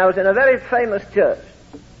morning. I was in a very famous church.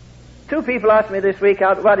 2 people asked me this week,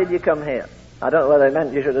 why did you come here? I don't know whether they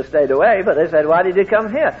meant you should have stayed away, but they said, why did you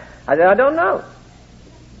come here? I said, I don't know.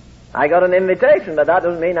 I got an invitation, but that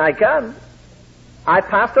doesn't mean I come. I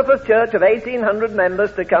passed up a church of 1,800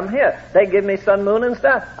 members to come here. They give me sun, moon, and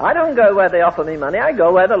star. I don't go where they offer me money. I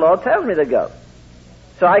go where the Lord tells me to go.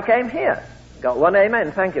 So I came here. Got one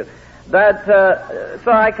amen, thank you. But,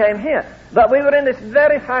 so I came here. But we were in this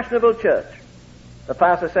very fashionable church. The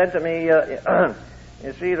pastor said to me,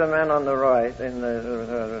 you see the man on the right in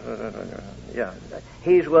the... yeah.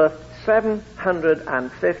 He's worth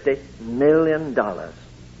 $750 million.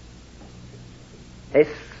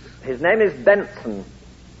 His name is Benson.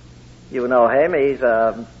 You know him. He's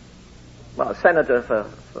a senator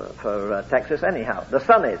for Texas anyhow. The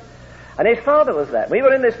son is. And his father was there. We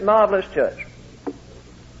were in this marvelous church.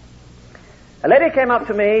 A lady came up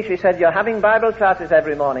to me. She said, you're having Bible classes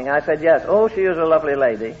every morning. I said, yes. Oh, she was a lovely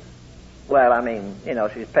lady. Well, I mean,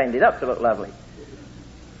 she's painted up to look lovely.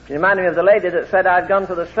 She reminded me of the lady that said, I've gone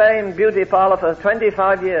to the same beauty parlor for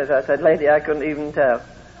 25 years. I said, lady, I couldn't even tell.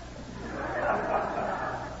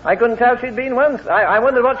 I couldn't tell she'd been once. I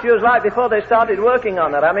wondered what she was like before they started working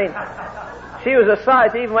on her. I mean, she was a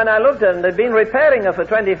sight even when I looked at her, and they'd been repairing her for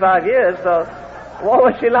 25 years, so what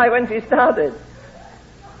was she like when she started?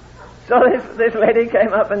 So this lady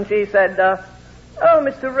came up and she said, oh,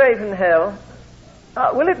 Mr. Ravenhill,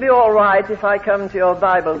 will it be all right if I come to your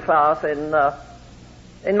Bible class in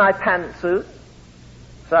my pantsuit?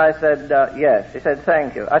 So I said, yes. She said,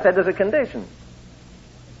 thank you. I said, there's a condition.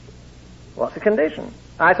 What's the condition?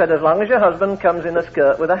 I said, as long as your husband comes in a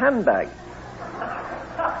skirt with a handbag.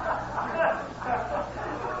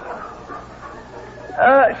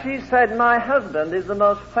 She said, my husband is the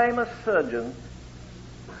most famous surgeon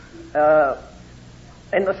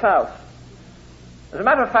in the South. As a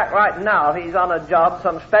matter of fact, right now, he's on a job,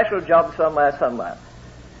 some special job somewhere.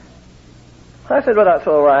 I said, well, that's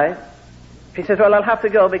all right. She says, well, I'll have to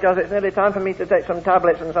go because it's nearly time for me to take some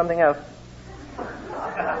tablets and something else.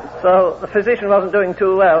 So the physician wasn't doing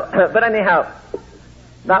too well. But anyhow,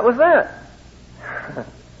 that was that.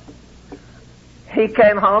 He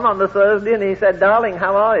came home on the Thursday and he said, darling,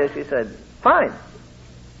 how are you? She said, fine.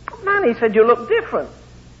 Man, he said, you look different.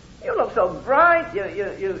 You look so bright.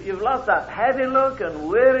 You've lost that heavy look and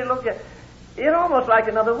weary look. You're almost like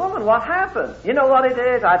another woman. What happened? You know what it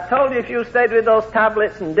is? I told you if you stayed with those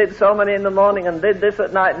tablets and did so many in the morning and did this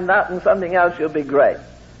at night and that and something else, you'll be great.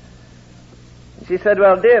 She said,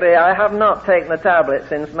 well, dearie, I have not taken the tablet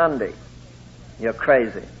since Monday. You're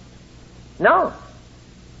crazy. No.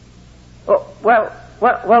 Oh, well,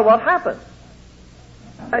 what happened?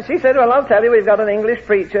 And she said, well, I'll tell you, we've got an English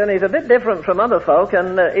preacher, and he's a bit different from other folk,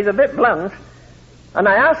 and he's a bit blunt. And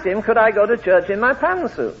I asked him, could I go to church in my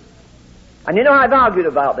pantsuit? And I've argued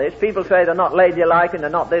about this. People say they're not ladylike, and they're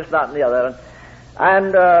not this, that, and the other.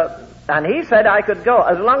 And he said I could go,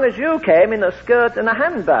 as long as you came in a skirt and a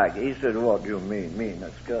handbag. He said, what do you mean,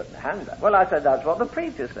 a skirt and a handbag? Well, I said, that's what the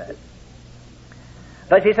preacher said.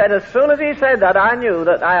 But she said, as soon as he said that, I knew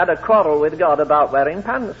that I had a quarrel with God about wearing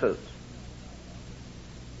pantsuits.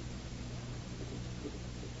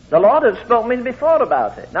 The Lord had spoken to me before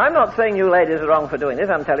about it. Now, I'm not saying you ladies are wrong for doing this.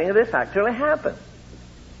 I'm telling you this actually happened.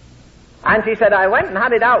 And she said, I went and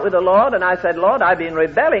had it out with the Lord, and I said, Lord, I've been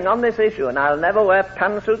rebelling on this issue, and I'll never wear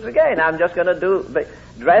pantsuits again. I'm just going to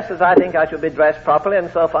dress as I think I should be dressed properly,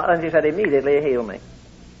 and so far. And she said, immediately heal me.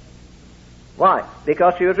 Why?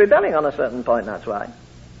 Because she was rebelling on a certain point, that's why.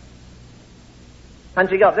 And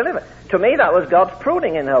she got delivered. To me, that was God's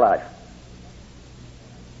pruning in her life.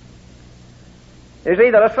 You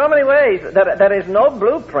see, there are so many ways. There is no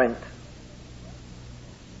blueprint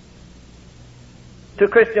to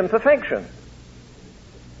Christian perfection.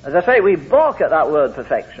 As I say, we balk at that word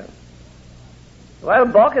perfection. Well,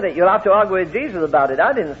 balk at it. You'll have to argue with Jesus about it.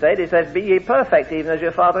 I didn't say it. He says, be ye perfect, even as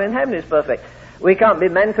your Father in heaven is perfect. We can't be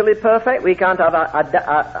mentally perfect. We can't have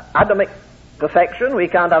Adamic perfection. We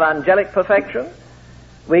can't have angelic perfection.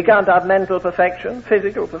 We can't have mental perfection,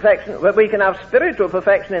 physical perfection, but we can have spiritual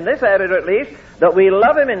perfection in this area at least, that we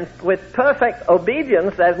love Him with perfect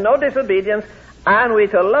obedience, there's no disobedience, and we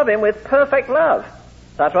to love Him with perfect love.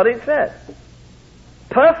 That's what it says.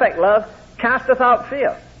 Perfect love casteth out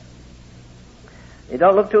fear. You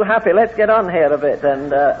don't look too happy. Let's get on here a bit.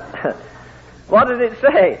 And what does it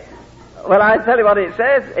say? Well, I'll tell you what it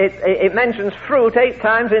says. It mentions fruit 8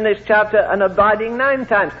 times in this chapter and abiding 9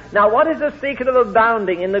 times. Now, what is the secret of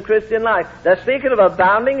abounding in the Christian life? The secret of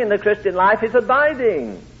abounding in the Christian life is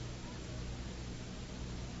abiding.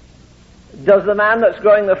 Does the man that's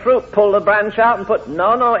growing the fruit pull the branch out and put...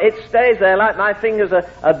 No, it stays there like my fingers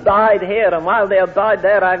abide here, and while they abide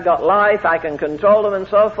there I've got life, I can control them and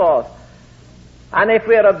so forth. And if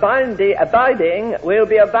we're abiding, we'll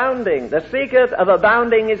be abounding. The secret of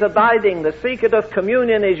abounding is abiding. The secret of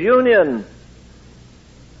communion is union.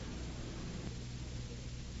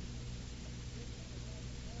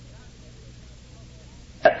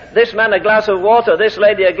 This man a glass of water, this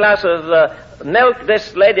lady a glass of milk,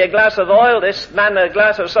 this lady a glass of oil, this man a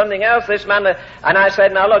glass of something else, this man and I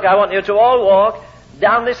said, now look, I want you to all walk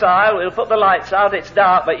down this aisle, we'll put the lights out, it's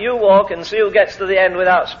dark, but you walk and see who gets to the end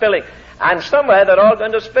without spilling. And somewhere they're all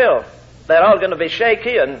going to spill. They're all going to be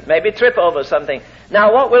shaky and maybe trip over something.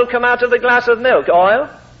 Now what will come out of the glass of milk? Oil?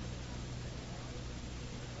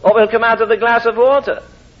 What will come out of the glass of water?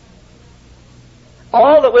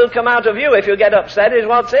 All that will come out of you if you get upset is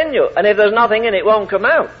what's in you. And if there's nothing in it, it won't come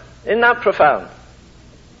out. Isn't that profound?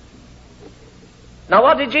 Now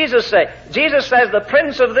what did Jesus say? Jesus says, the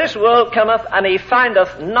prince of this world cometh, and he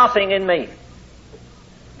findeth nothing in me.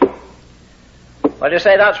 Well, you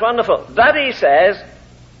say, that's wonderful. But he says,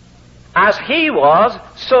 as he was,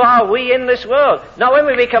 so are we in this world. Now when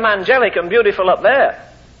we become angelic and beautiful up there,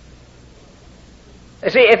 you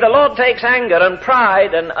see, if the Lord takes anger and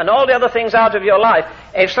pride and all the other things out of your life,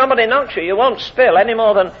 if somebody knocks you, you won't spill any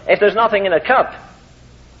more than if there's nothing in a cup.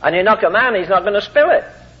 And you knock a man, he's not going to spill it.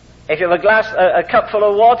 If you have a cup full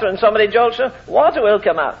of water and somebody jolts you, water will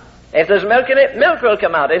come out. If there's milk in it, milk will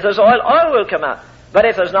come out. If there's oil, oil will come out. But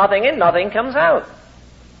if there's nothing in, nothing comes out.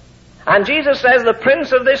 And Jesus says, the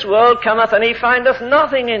prince of this world cometh, and he findeth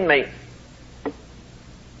nothing in me.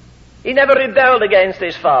 He never rebelled against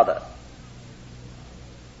his Father.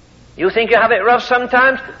 You think you have it rough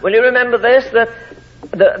sometimes? Will you remember this?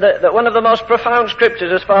 That one of the most profound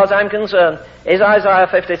scriptures, as far as I'm concerned, is Isaiah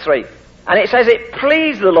 53. And it says it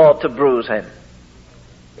pleased the Lord to bruise him.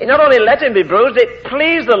 He not only let him be bruised, it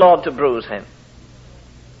pleased the Lord to bruise him.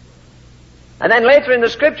 And then later in the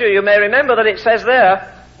scripture you may remember that it says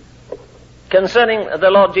there, concerning the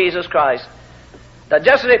Lord Jesus Christ, that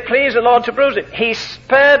just as it pleased the Lord to bruise him, he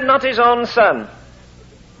spared not his own son.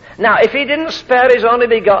 Now, if he didn't spare his only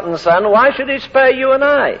begotten son, why should he spare you and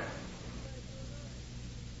I?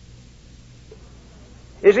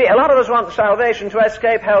 You see, a lot of us want salvation to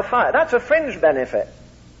escape hellfire. That's a fringe benefit.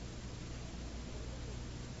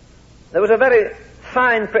 There was a very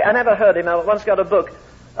fine I never heard him. I once got a book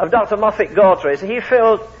of Dr. Moffat Gawtry. He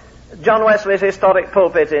filled John Wesley's historic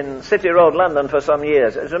pulpit in City Road, London, for some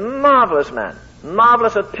years. He was a marvellous man.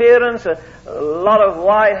 Marvellous appearance, a lot of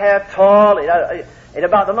white hair, tall. It's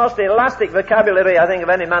about the most elastic vocabulary, I think, of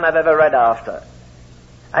any man I've ever read after.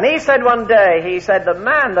 And he said one day, he said, the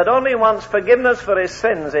man that only wants forgiveness for his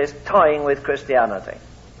sins is toying with Christianity.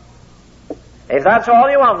 If that's all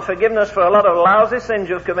you want, forgiveness for a lot of lousy sins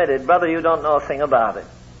you've committed, brother, you don't know a thing about it.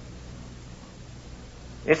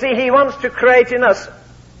 You see, he wants to create in us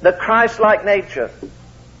the Christ-like nature.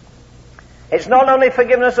 It's not only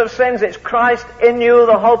forgiveness of sins, it's Christ in you,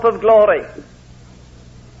 the hope of glory.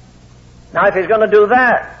 Now, if he's going to do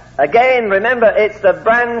that, again, remember, it's the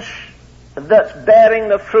branch that's bearing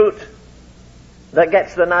the fruit that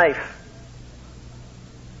gets the knife.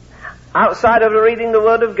 Outside of reading the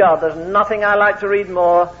Word of God, there's nothing I like to read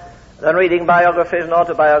more than reading biographies and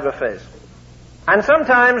autobiographies. And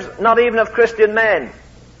sometimes not even of Christian men.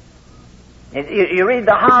 You read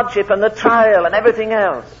the hardship and the trial and everything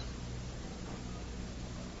else.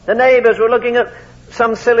 The neighbours were looking at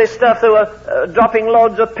some silly stuff. They were dropping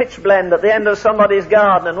loads of pitch blende at the end of somebody's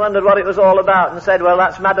garden and wondered what it was all about and said, well,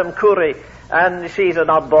 that's Madame Curie, and she's an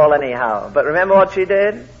oddball anyhow. But remember what she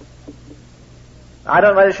did? I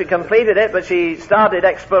don't know whether she completed it, but she started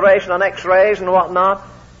exploration on X-rays and whatnot,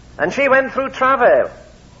 and she went through travail.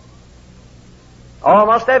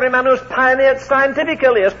 Almost every man who's pioneered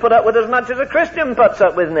scientifically has put up with as much as a Christian puts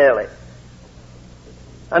up with nearly.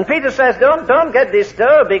 And Peter says, don't get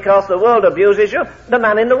disturbed because the world abuses you. The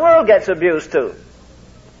man in the world gets abused too.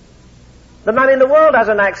 The man in the world has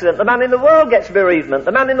an accident. The man in the world gets bereavement.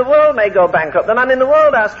 The man in the world may go bankrupt. The man in the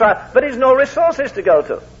world has trial, but he's no resources to go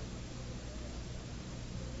to.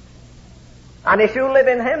 And if you live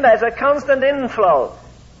in him, there's a constant inflow,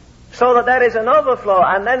 so that there is an overflow,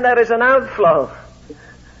 and then there is an outflow.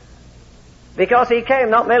 Because he came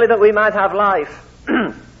not merely that we might have life,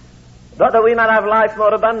 but that we might have life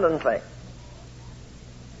more abundantly.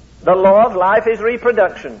 The law of life is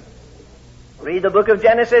reproduction. Read the book of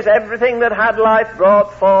Genesis. Everything that had life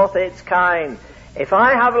brought forth its kind. If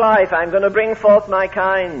I have life, I'm going to bring forth my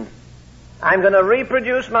kind. I'm going to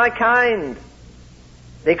reproduce my kind,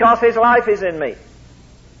 because his life is in me.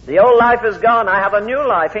 The old life is gone. I have a new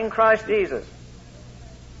life in Christ Jesus.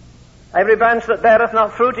 Every branch that beareth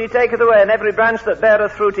not fruit he taketh away, and every branch that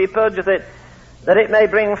beareth fruit he purgeth it, that it may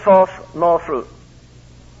bring forth more fruit.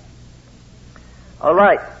 All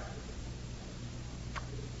right.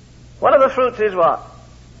 One of the fruits is what?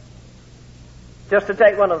 Just to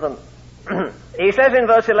take one of them. He says in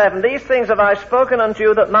verse 11, these things have I spoken unto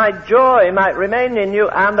you, that my joy might remain in you,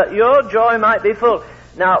 and that your joy might be full.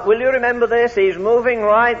 Now, will you remember this? He's moving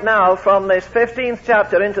right now from this 15th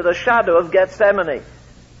chapter into the shadow of Gethsemane.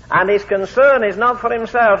 And his concern is not for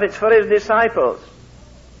himself, it's for his disciples.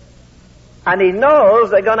 And he knows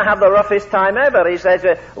they're going to have the roughest time ever. He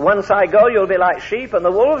says, once I go, you'll be like sheep, and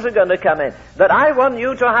the wolves are going to come in. But I want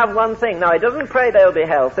you to have one thing. Now, he doesn't pray they'll be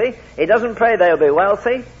healthy. He doesn't pray they'll be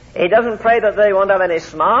wealthy. He doesn't pray that they won't have any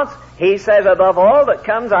smarts. He says, above all that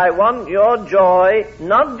comes, I want your joy,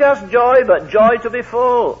 not just joy, but joy to be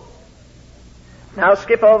full. Now,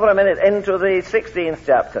 skip over a minute into the 16th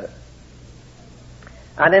chapter.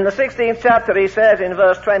 And in the 16th chapter, he says in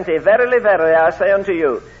verse 20, verily, verily, I say unto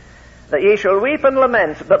you, that ye shall weep and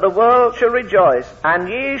lament, but the world shall rejoice. And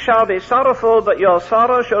ye shall be sorrowful, but your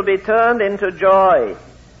sorrow shall be turned into joy.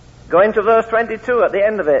 Go into verse 22 at the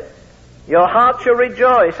end of it. Your heart shall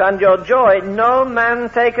rejoice, and your joy no man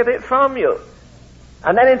taketh it from you.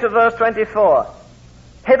 And then into verse 24.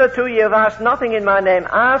 Hitherto ye have asked nothing in my name.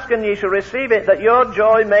 Ask, and ye shall receive it, that your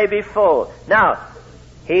joy may be full. Now,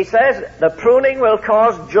 he says the pruning will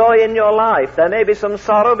cause joy in your life. There may be some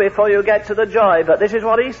sorrow before you get to the joy, but this is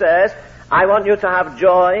what he says. I want you to have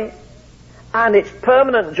joy, and it's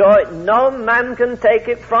permanent joy. No man can take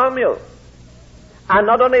it from you. And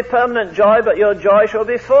not only permanent joy, but your joy shall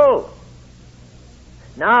be full.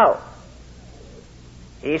 Now,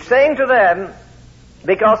 he's saying to them,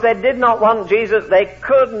 because they did not want Jesus, they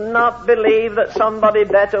could not believe that somebody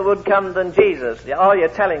better would come than Jesus. Oh, you're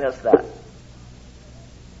telling us that.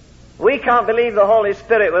 We can't believe the Holy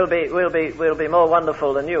Spirit will be more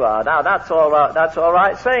wonderful than you are. Now, that's all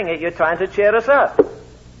right saying it. You're trying to cheer us up.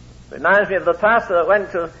 Reminds me of the pastor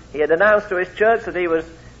that he had announced to his church that he was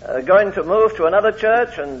going to move to another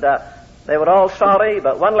church, and they were all sorry,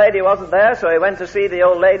 but one lady wasn't there, so he went to see the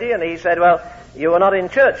old lady, and he said, well, you were not in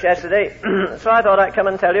church yesterday, so I thought I'd come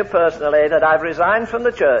and tell you personally that I've resigned from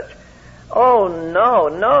the church. Oh,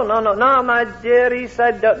 no, my dear, he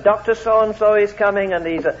said, Dr. So-and-so is coming, and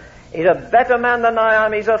he's a better man than I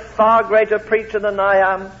am. He's a far greater preacher than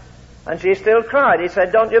I am. And she still cried. He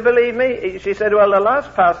said, don't you believe me? She said, well, the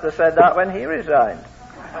last pastor said that when he resigned.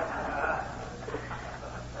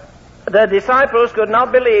 The disciples could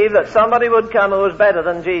not believe that somebody would come who was better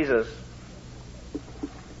than Jesus.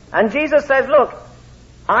 And Jesus says, look,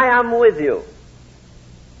 I am with you.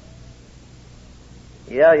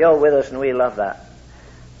 Yeah, you're with us and we love that.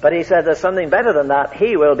 But he said there's something better than that.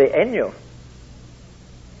 He will be in you.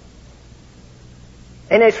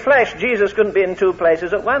 In his flesh, Jesus couldn't be in two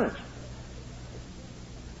places at once.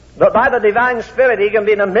 But by the divine Spirit, he can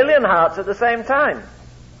be in a million hearts at the same time.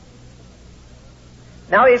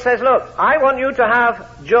 Now he says, look, I want you to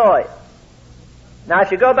have joy. Now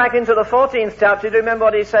if you go back into the 14th chapter, do you remember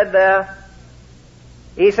what he said there?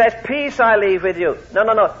 He says, peace I leave with you.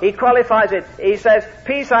 No. He qualifies it. He says,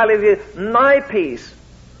 peace I leave with you. My peace.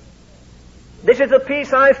 This is the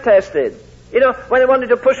peace I've tested. You know, when they wanted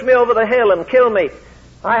to push me over the hill and kill me,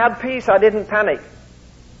 I had peace. I didn't panic.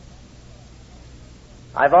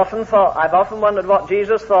 I've often wondered what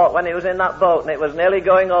Jesus thought when he was in that boat and it was nearly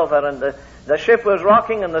going over and the ship was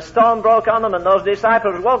rocking and the storm broke on them and those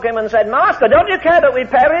disciples woke him and said, Master, don't you care that we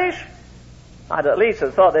perish? I'd at least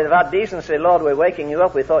have thought they'd have had decency. Lord, we're waking you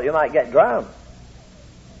up. We thought you might get drowned.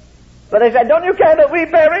 But they said, don't you care that we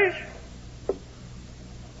perish?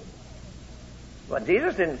 Well,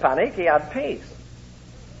 Jesus didn't panic. He had peace.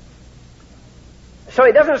 So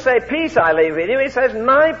he doesn't say, peace I leave with you. He says,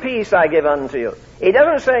 my peace I give unto you. He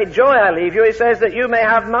doesn't say, joy I leave you. He says that you may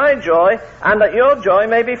have my joy and that your joy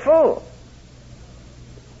may be full.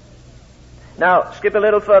 Now, skip a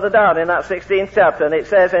little further down in that 16th chapter, and it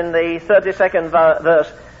says in the 32nd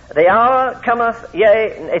verse, the hour cometh,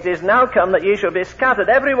 yea, it is now come that ye shall be scattered,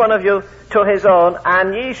 every one of you to his own,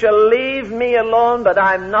 and ye shall leave me alone, but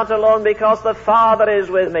I am not alone because the Father is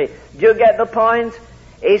with me. Do you get the point?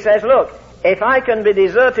 He says, look, if I can be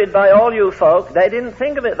deserted by all you folk, they didn't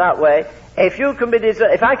think of it that way. If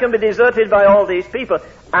I can be deserted by all these people,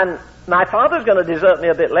 and my Father's going to desert me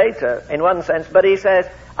a bit later, in one sense, but he says,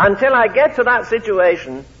 until I get to that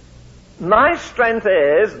situation, my strength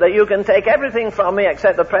is that you can take everything from me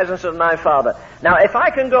except the presence of my Father. Now, if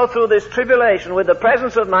I can go through this tribulation with the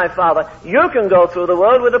presence of my Father, you can go through the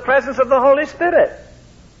world with the presence of the Holy Spirit.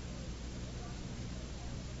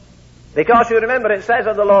 Because you remember it says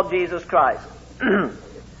of the Lord Jesus Christ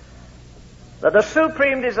that the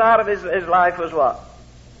supreme desire of his life was what?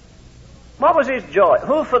 What was his joy?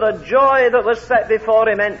 Who for the joy that was set before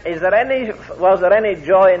him, was there any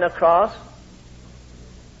joy in a cross?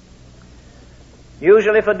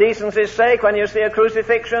 Usually for decency's sake, when you see a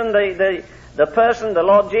crucifixion, the person, the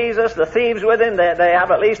Lord Jesus, the thieves with him, they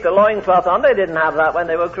have at least a loincloth on. They didn't have that when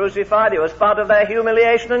they were crucified. It was part of their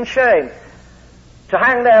humiliation and shame to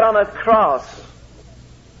hang there on a cross.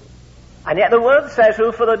 And yet the word says,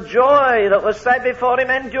 who for the joy that was set before him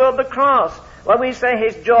endured the cross. Well, we say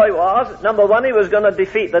his joy was, number one, he was going to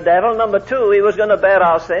defeat the devil. Number two, he was going to bear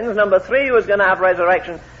our sins. Number three, he was going to have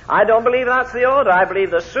resurrection. I don't believe that's the order. I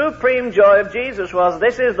believe the supreme joy of Jesus was,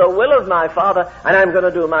 this is the will of my Father, and I'm going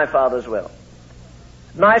to do my Father's will.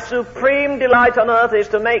 My supreme delight on earth is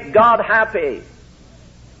to make God happy.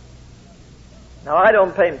 Now, I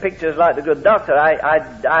don't paint pictures like the good doctor.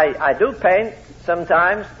 I do paint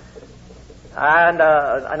sometimes, and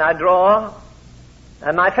I draw.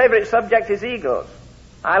 And my favorite subject is eagles.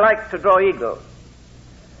 I like to draw eagles.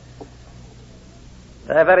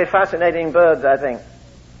 They're very fascinating birds, I think.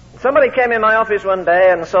 Somebody came in my office one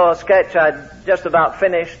day and saw a sketch I'd just about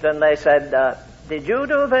finished, and they said, did you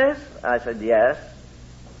do this? I said, yes.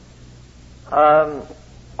 I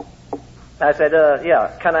said,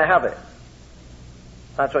 yeah, can I have it?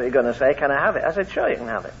 That's what you're going to say, can I have it? I said, sure, you can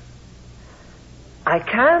have it. I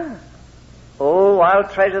can? Oh, I'll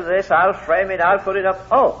treasure this, I'll frame it, I'll put it up.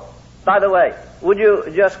 Oh, by the way, would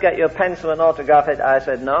you just get your pencil and autograph it? I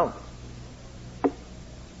said, no.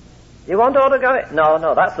 You want to autograph it?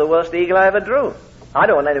 No, that's the worst eagle I ever drew. I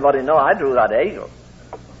don't want anybody to know I drew that eagle.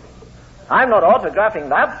 I'm not autographing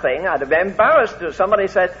that thing. I'd be embarrassed if somebody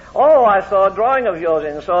said, oh, I saw a drawing of yours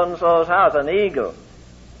in so-and-so's house, an eagle.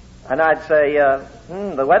 And I'd say,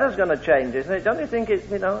 the weather's going to change, isn't it? Don't you think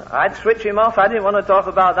I'd switch him off. I didn't want to talk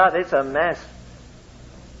about that. It's a mess.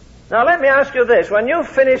 Now let me ask you this. When you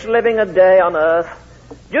finish living a day on earth,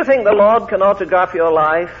 do you think the Lord can autograph your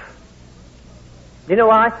life? Do you know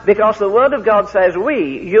why? Because the Word of God says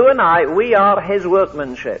you and I, we are His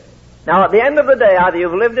workmanship. Now at the end of the day, either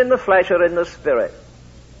you've lived in the flesh or in the Spirit.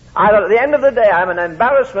 Either at the end of the day, I'm an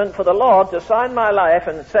embarrassment for the Lord to sign my life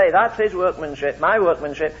and say, that's His workmanship, my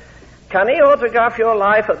workmanship. Can He autograph your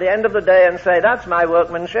life at the end of the day and say, that's my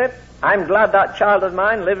workmanship? I'm glad that child of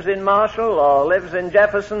mine lives in Marshall or lives in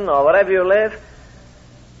Jefferson or wherever you live.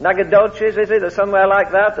 Nagadoches, is it, or somewhere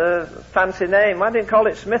like that? A fancy name. Why didn't you call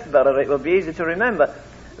it Smithborough? It would be easy to remember.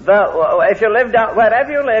 If you lived out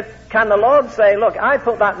wherever you live, can the Lord say, look, I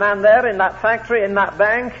put that man there in that factory, in that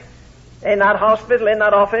bank, in that hospital, in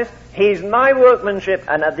that office. He's my workmanship,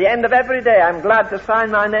 and at the end of every day, I'm glad to sign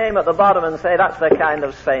my name at the bottom and say, that's the kind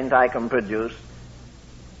of saint I can produce.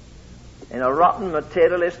 In a rotten,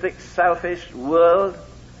 materialistic, selfish world,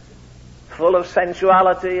 full of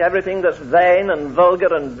sensuality, everything that's vain and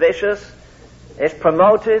vulgar and vicious is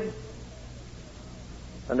promoted.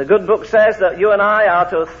 And the good book says that you and I are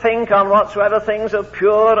to think on whatsoever things are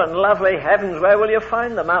pure and lovely. Heavens, where will you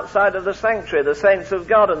find them? Outside of the sanctuary, the saints of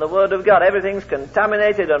God and the Word of God. Everything's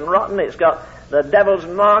contaminated and rotten. It's got the devil's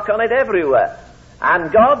mark on it everywhere. And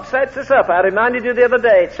God sets us up. I reminded you the other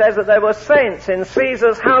day, it says that there were saints in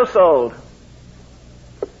Caesar's household.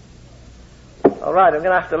 All right, I'm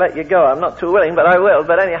going to have to let you go. I'm not too willing, but I will.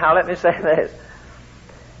 But anyhow, let me say this.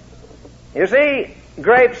 You see,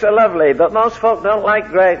 grapes are lovely, but most folk don't like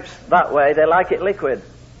grapes that way. They like it liquid.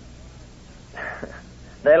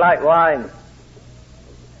 They like wine.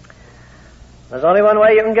 There's only one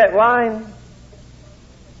way you can get wine.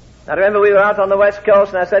 I remember we were out on the west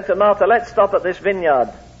coast, and I said to Martha, let's stop at this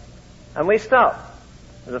vineyard. And we stopped.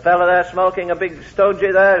 There's a fellow there smoking, a big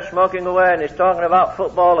stodgy there, smoking away, and he's talking about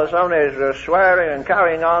footballers only, he's swearing and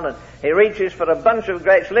carrying on, and he reaches for a bunch of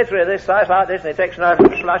grapes, literally this size like this, and he takes a knife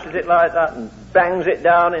and slashes it like that, and bangs it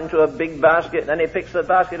down into a big basket, and then he picks the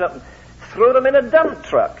basket up and threw them in a dump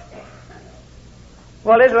truck.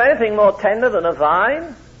 Well, is there anything more tender than a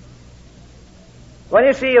vine? When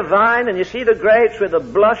you see a vine and you see the grapes with the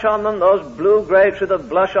blush on them, those blue grapes with the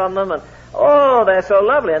blush on them, and oh, they're so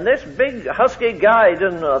lovely. And this big husky guy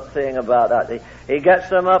doesn't know a thing about that. He gets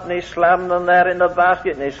them up and he slams them there in the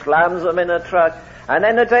basket and he slams them in a truck. And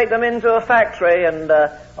then they take them into a factory and,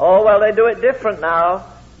 they do it different now.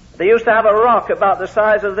 They used to have a rock about the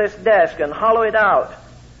size of this desk and hollow it out.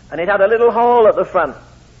 And it had a little hole at the front.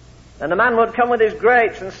 And the man would come with his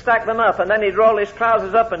grapes and stack them up, and then he'd roll his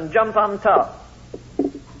trousers up and jump on top.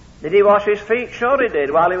 Did he wash his feet? Sure he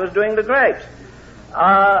did, while he was doing the grapes.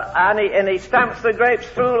 And he stamps the grapes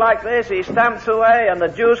through like this, he stamps away, and the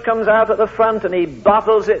juice comes out at the front, and he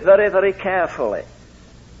bottles it very, very carefully.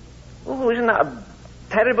 Oh, isn't that a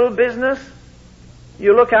terrible business?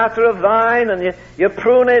 You look after a vine and you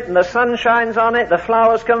prune it and the sun shines on it, the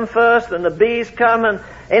flowers come first and the bees come and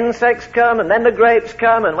insects come and then the grapes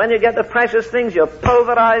come, and when you get the precious things you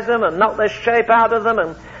pulverize them and knock the shape out of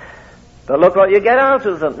them, but look what you get out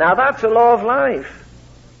of them. Now that's a law of life.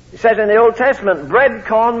 It says in the Old Testament, bread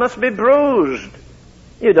corn must be bruised.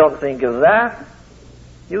 You don't think of that.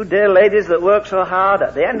 You dear ladies that work so hard,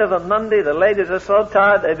 at the end of a Monday the ladies are so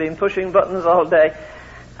tired they've been pushing buttons all day.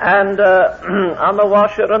 And on the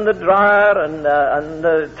washer and the dryer and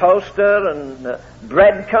the toaster, and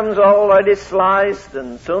bread comes already sliced,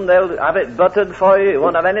 and soon they'll have it buttered for you. You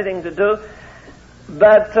won't have anything to do.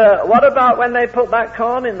 But what about when they put that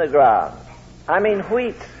corn in the ground? I mean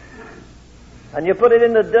wheat. And you put it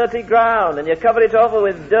in the dirty ground, and you cover it over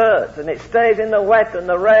with dirt, and it stays in the wet and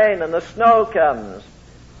the rain, and the snow comes.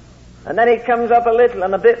 And then it comes up a little,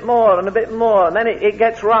 and a bit more, and a bit more, and then it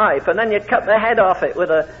gets ripe, and then you cut the head off it with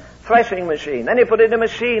a threshing machine. Then you put it in a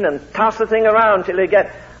machine and toss the thing around till you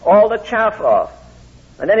get all the chaff off.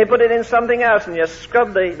 And then you put it in something else, and you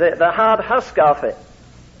scrub the hard husk off it.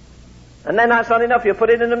 And then that's not enough. You put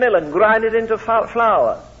it in the mill and grind it into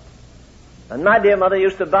flour. And my dear mother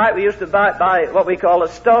used to buy it. We used to buy it by what we call a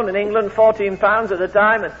stone in England, 14 pounds at the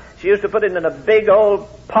time, and she used to put it in a big old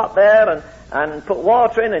pot there and put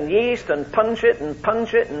water in and yeast and punch it and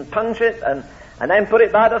punch it and punch it and then put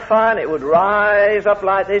it by the fire, and it would rise up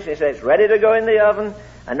like this. She said, it's ready to go in the oven,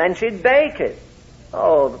 and then she'd bake it.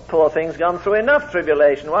 Oh, the poor thing's gone through enough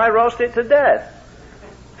tribulation. Why roast it to death?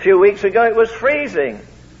 A few weeks ago it was freezing.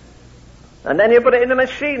 And then you put it in a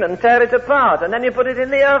machine and tear it apart, and then you put it in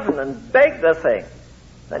the oven and bake the thing.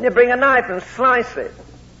 Then you bring a knife and slice it.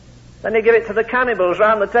 Then you give it to the cannibals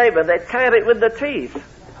round the table, and they tear it with the teeth.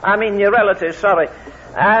 I mean your relatives, sorry.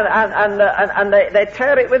 And they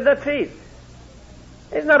tear it with the teeth.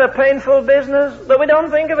 Isn't that a painful business? But we don't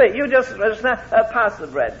think of it. You just pass the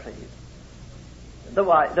bread, please.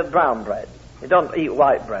 The brown bread. You don't eat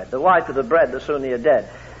white bread. The whiter the bread, the sooner you're dead.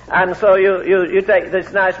 And so you take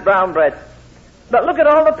this nice brown bread. But look at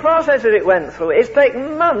all the processes it went through. It's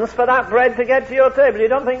taken months for that bread to get to your table. You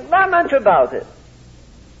don't think that much about it.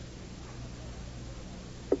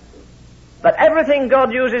 But everything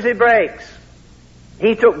God uses, He breaks.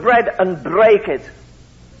 He took bread and break it.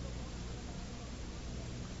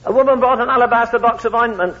 A woman bought an alabaster box of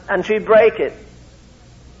ointment and she break it.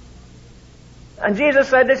 And Jesus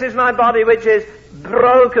said, this is my body which is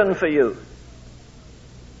broken for you.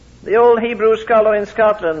 The old Hebrew scholar in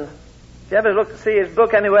Scotland, if you ever see his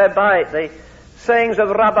book anywhere, buy it, the sayings of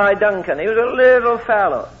Rabbi Duncan. He was a little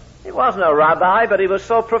fellow. He wasn't a rabbi, but he was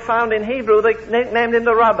so profound in Hebrew they named him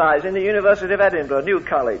the rabbis in the University of Edinburgh, New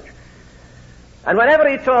College. And whenever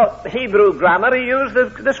he taught Hebrew grammar, he used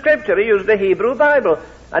the scripture, he used the Hebrew Bible.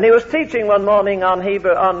 And he was teaching one morning on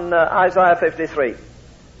Isaiah 53.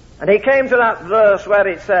 And he came to that verse where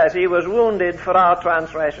it says, He was wounded for our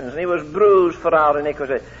transgressions, and He was bruised for our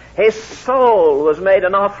iniquity. His soul was made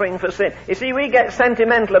an offering for sin. You see, we get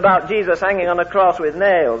sentimental about Jesus hanging on a cross with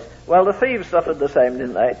nails. Well, the thieves suffered the same,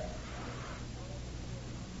 didn't they?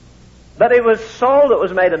 But it was soul that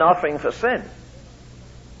was made an offering for sin.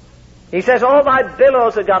 He says, all thy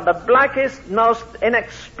billows are gone, the blackest, most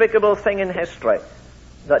inexplicable thing in history.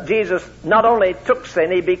 That Jesus not only took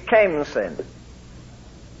sin, He became sin.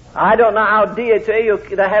 I don't know how deity,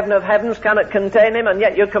 the heaven of heavens, cannot contain Him, and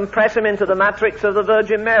yet you compress Him into the matrix of the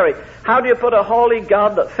Virgin Mary. How do you put a holy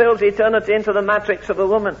God that fills eternity into the matrix of a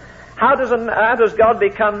woman? How does God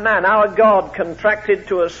become man? Our God contracted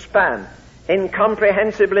to a span,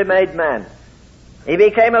 incomprehensibly made man. He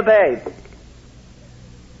became a babe.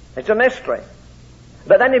 It's a mystery.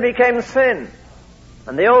 But then He became sin.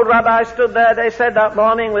 And the old rabbi stood there, they said that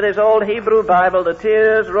morning, with his old Hebrew Bible, the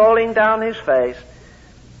tears rolling down his face.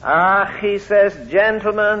 He says,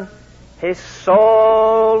 gentlemen, His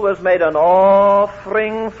soul was made an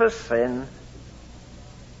offering for sin.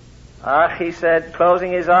 He said,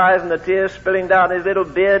 closing his eyes and the tears spilling down his little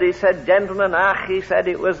beard, he said, gentlemen, he said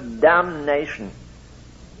it was damnation.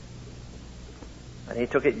 And He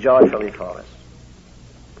took it joyfully for us.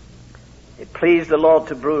 It pleased the Lord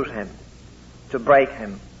to bruise Him, to break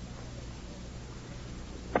Him.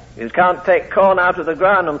 You can't take corn out of the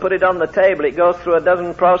ground and put it on the table. It goes through a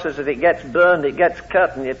dozen processes. It gets burned, it gets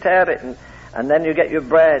cut, and you tear it, and then you get your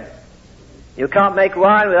bread. You can't make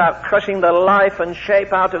wine without crushing the life and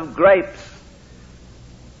shape out of grapes.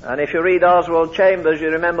 And if you read Oswald Chambers,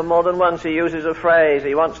 you remember more than once he uses a phrase,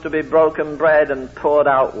 he wants to be broken bread and poured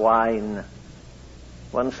out wine.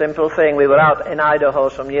 One simple thing, we were out in Idaho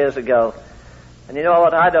some years ago, And you know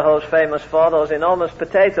what Idaho's famous for? Those enormous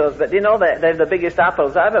potatoes. But do you know they're the biggest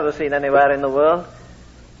apples I've ever seen anywhere in the world?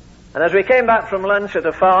 And as we came back from lunch at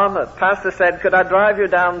a farm, the pastor said, could I drive you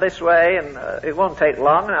down this way? And it won't take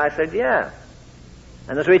long. And I said, yeah.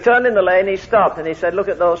 And as we turned in the lane, he stopped and he said, look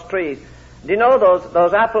at those trees. Do you know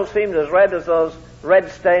those apples seemed as red as those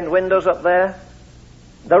red-stained windows up there?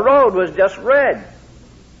 The road was just red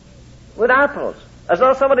with apples, as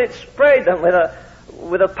though somebody had sprayed them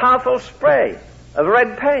with a powerful spray of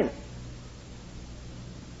red paint.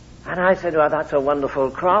 And I said, well, that's a wonderful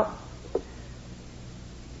crop.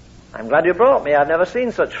 I'm glad you brought me. I've never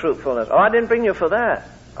seen such fruitfulness. Oh, I didn't bring you for that.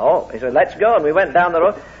 Oh, he said, let's go. And we went down the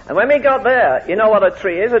road. And when we got there, you know what a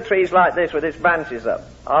tree is? A tree's like this with its branches up.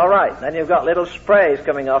 All right. Then you've got little sprays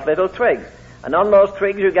coming off, little twigs. And on those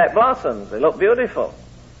twigs you get blossoms. They look beautiful.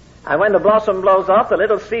 And when the blossom blows off, the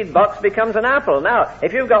little seed box becomes an apple. Now,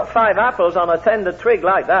 if you've got 5 apples on a tender twig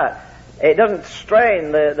like that, it doesn't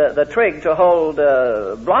strain the twig to hold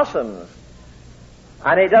blossoms.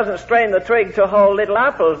 And it doesn't strain the twig to hold little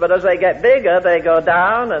apples, but as they get bigger, they go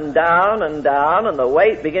down and down and down, and the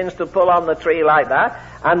weight begins to pull on the tree like that.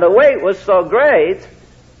 And the weight was so great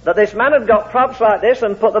that this man had got props like this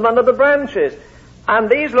and put them under the branches. And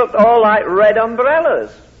these looked all like red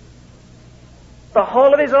umbrellas. The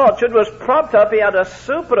whole of his orchard was propped up. He had a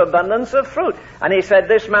superabundance of fruit. And he said,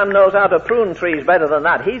 this man knows how to prune trees better than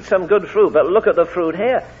that. He'd some good fruit, but look at the fruit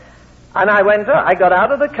here. And I got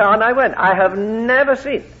out of the car and I went. I have never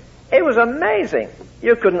seen. It was amazing.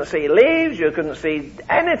 You couldn't see leaves, you couldn't see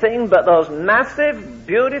anything but those massive,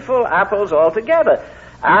 beautiful apples all together.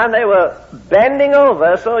 And they were bending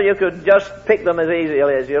over so you could just pick them as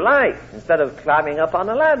easily as you like, instead of climbing up on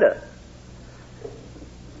a ladder.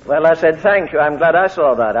 Well, I said, thank you, I'm glad I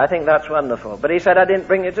saw that. I think that's wonderful. But he said, I didn't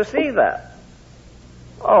bring you to see that.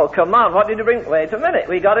 Oh, come on, what did you bring? Wait a minute.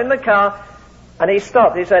 We got in the car, and he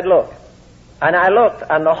stopped. He said, look. And I looked,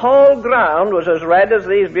 and the whole ground was as red as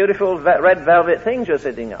these beautiful red velvet things you're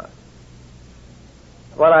sitting on.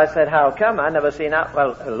 Well, I said, how come? I never seen that.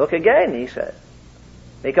 Well, look again, he said.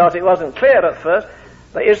 Because it wasn't clear at first.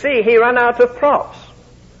 But you see, he ran out of props.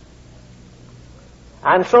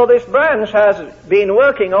 And so this branch has been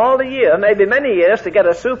working all the year, maybe many years, to get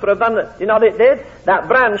a superabundant. You know what it did? That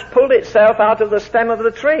branch pulled itself out of the stem of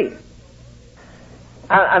the tree.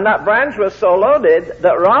 And that branch was so loaded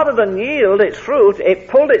that rather than yield its fruit, it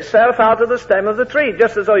pulled itself out of the stem of the tree,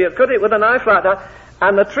 just as though you cut it with a knife like that.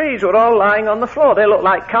 And the trees were all lying on the floor. They looked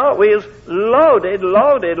like cartwheels, loaded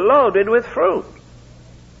with fruit.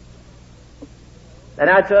 Then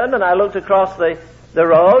I turned and I looked across the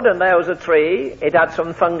road, and there was a tree. It had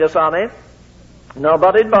some fungus on it.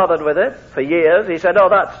 Nobody bothered with it for years. He said,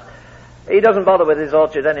 he doesn't bother with his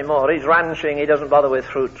orchard anymore. He's ranching. He doesn't bother with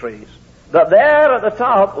fruit trees. But there at the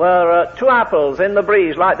top were 2 apples in the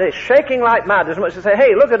breeze like this, shaking like mad, as much as to say,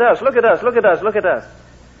 hey, look at us, look at us, look at us, look at us.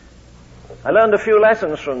 I learned a few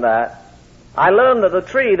lessons from that. I learned that the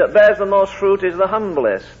tree that bears the most fruit is the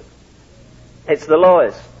humblest. It's the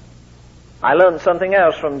lowest. I learned something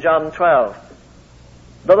else from John 12.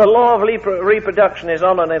 That the law of reproduction is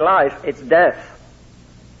not only life, it's death.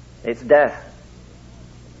 It's death.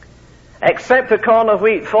 Except a corn of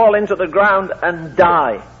wheat fall into the ground and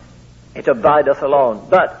die, it abideth alone.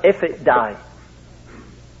 But if it die.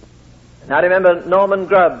 And I remember Norman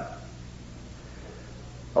Grubb.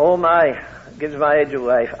 Oh my, gives my age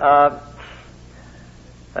away.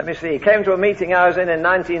 Let me see. He came to a meeting I was in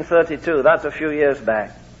 1932. That's a few years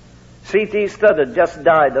back. C.T. Studd had just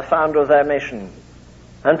died, the founder of their mission.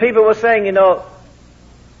 And people were saying, no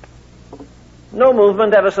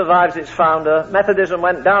movement ever survives its founder. Methodism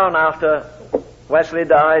went down after Wesley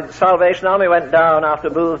died. Salvation Army went down after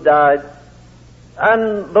Booth died.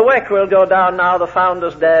 And the WEC will go down now, the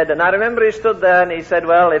founder's dead. And I remember he stood there and he said,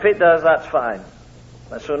 well, if it does, that's fine.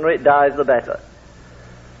 The sooner it dies, the better.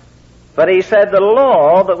 But he said the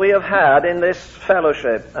law that we have had in this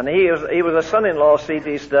fellowship, and he was a son-in-law of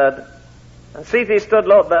C.T. Studd, and C.T. Studd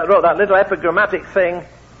wrote that little epigrammatic thing,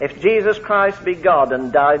 if Jesus Christ be God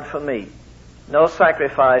and died for me, no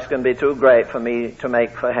sacrifice can be too great for me to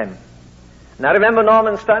make for him. And I remember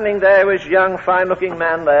Norman standing there, he was a young, fine-looking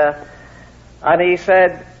man there, and he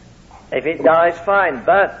said, if it dies, fine,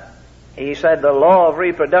 but he said the law of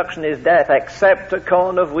reproduction is death, except a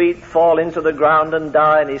corn of wheat fall into the ground and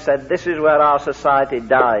die, and he said this is where our society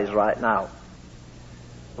dies right now.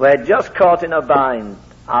 We're just caught in a bind.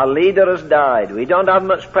 Our leader has died. We don't have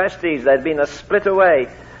much prestige. There's been a split away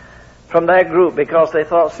from their group because they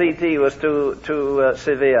thought C.T. was too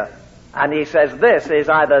severe. And he says this is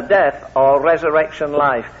either death or resurrection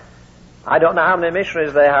life. I don't know how many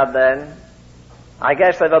missionaries they had then. I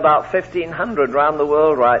guess they've about 1,500 round the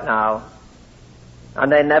world right now.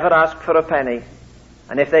 And they never ask for a penny.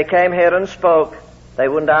 And if they came here and spoke, they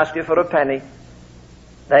wouldn't ask you for a penny.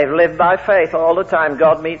 They've lived by faith all the time.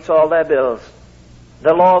 God meets all their bills.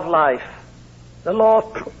 The law of life, the law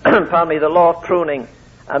of, the law of pruning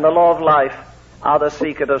and the law of life are the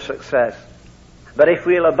secret of success. But if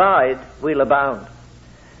we'll abide, we'll abound.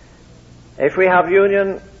 If we have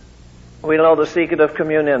union, we'll know the secret of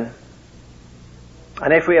communion.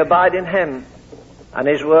 And if we abide in Him and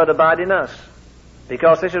His Word abide in us,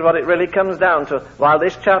 because this is what it really comes down to. While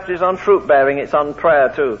this chapter is on fruit bearing, it's on prayer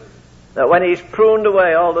too. That when He's pruned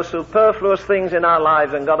away all the superfluous things in our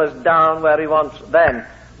lives and got us down where He wants, then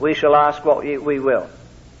we shall ask what we will.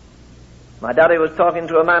 My daddy was talking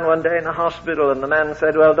to a man one day in a hospital, and the man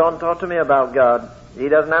said, well, don't talk to me about God. He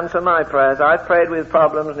doesn't answer my prayers. I've prayed with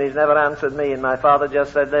problems and He's never answered me. And my father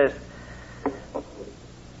just said this.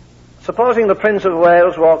 Supposing the Prince of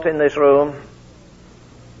Wales walked in this room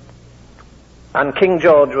and King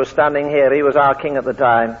George was standing here. He was our king at the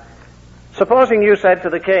time. Supposing you said to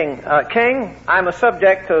the king, King, I'm a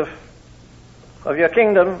subject of your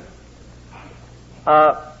kingdom.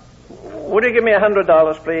 Would you give me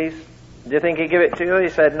 $100, please? Do you think he'd give it to you? He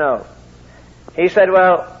said no. He said,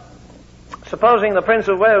 well, supposing the Prince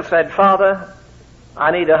of Wales said, Father,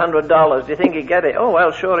 I need $100. Do you think he'd get it? Oh,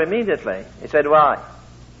 well, sure, immediately. He said, why?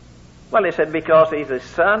 Well, he said, because he's his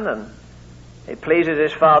son and he pleases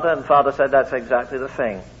his father, and father said that's exactly the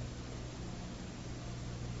thing.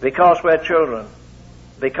 Because we're children,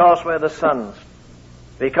 because we're the sons,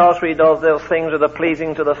 because we do those things that are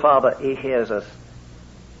pleasing to the Father, He hears us.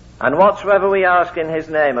 And whatsoever we ask in His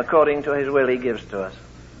name, according to His will, He gives to us.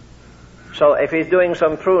 So if He's doing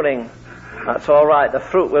some pruning, that's all right. The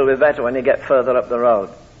fruit will be better when you get further up the road.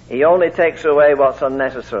 He only takes away what's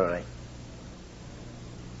unnecessary.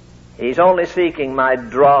 He's only seeking my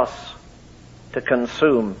dross to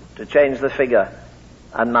consume, to change the figure,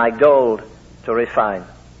 and my gold to refine.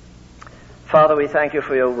 Father, we thank You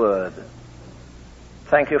for Your word.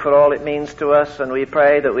 Thank You for all it means to us, and we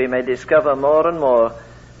pray that we may discover more and more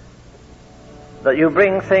that You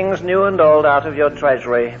bring things new and old out of Your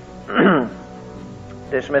treasury.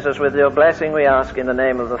 Dismiss us with Your blessing, we ask, in the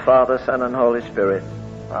name of the Father, Son, and Holy Spirit.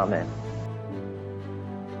 Amen.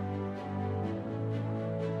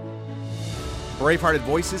 Bravehearted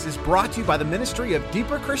Voices is brought to you by the Ministry of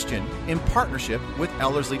Deeper Christian in partnership with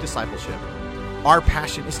Ellerslie Discipleship. Our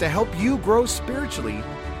passion is to help you grow spiritually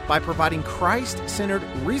by providing Christ-centered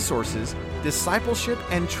resources, discipleship,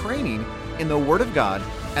 and training in the Word of God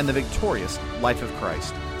and the victorious life of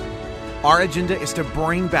Christ. Our agenda is to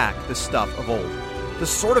bring back the stuff of old, the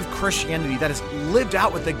sort of Christianity that is lived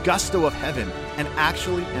out with the gusto of heaven and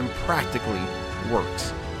actually and practically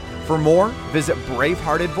works. For more, visit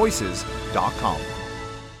braveheartedvoices.com.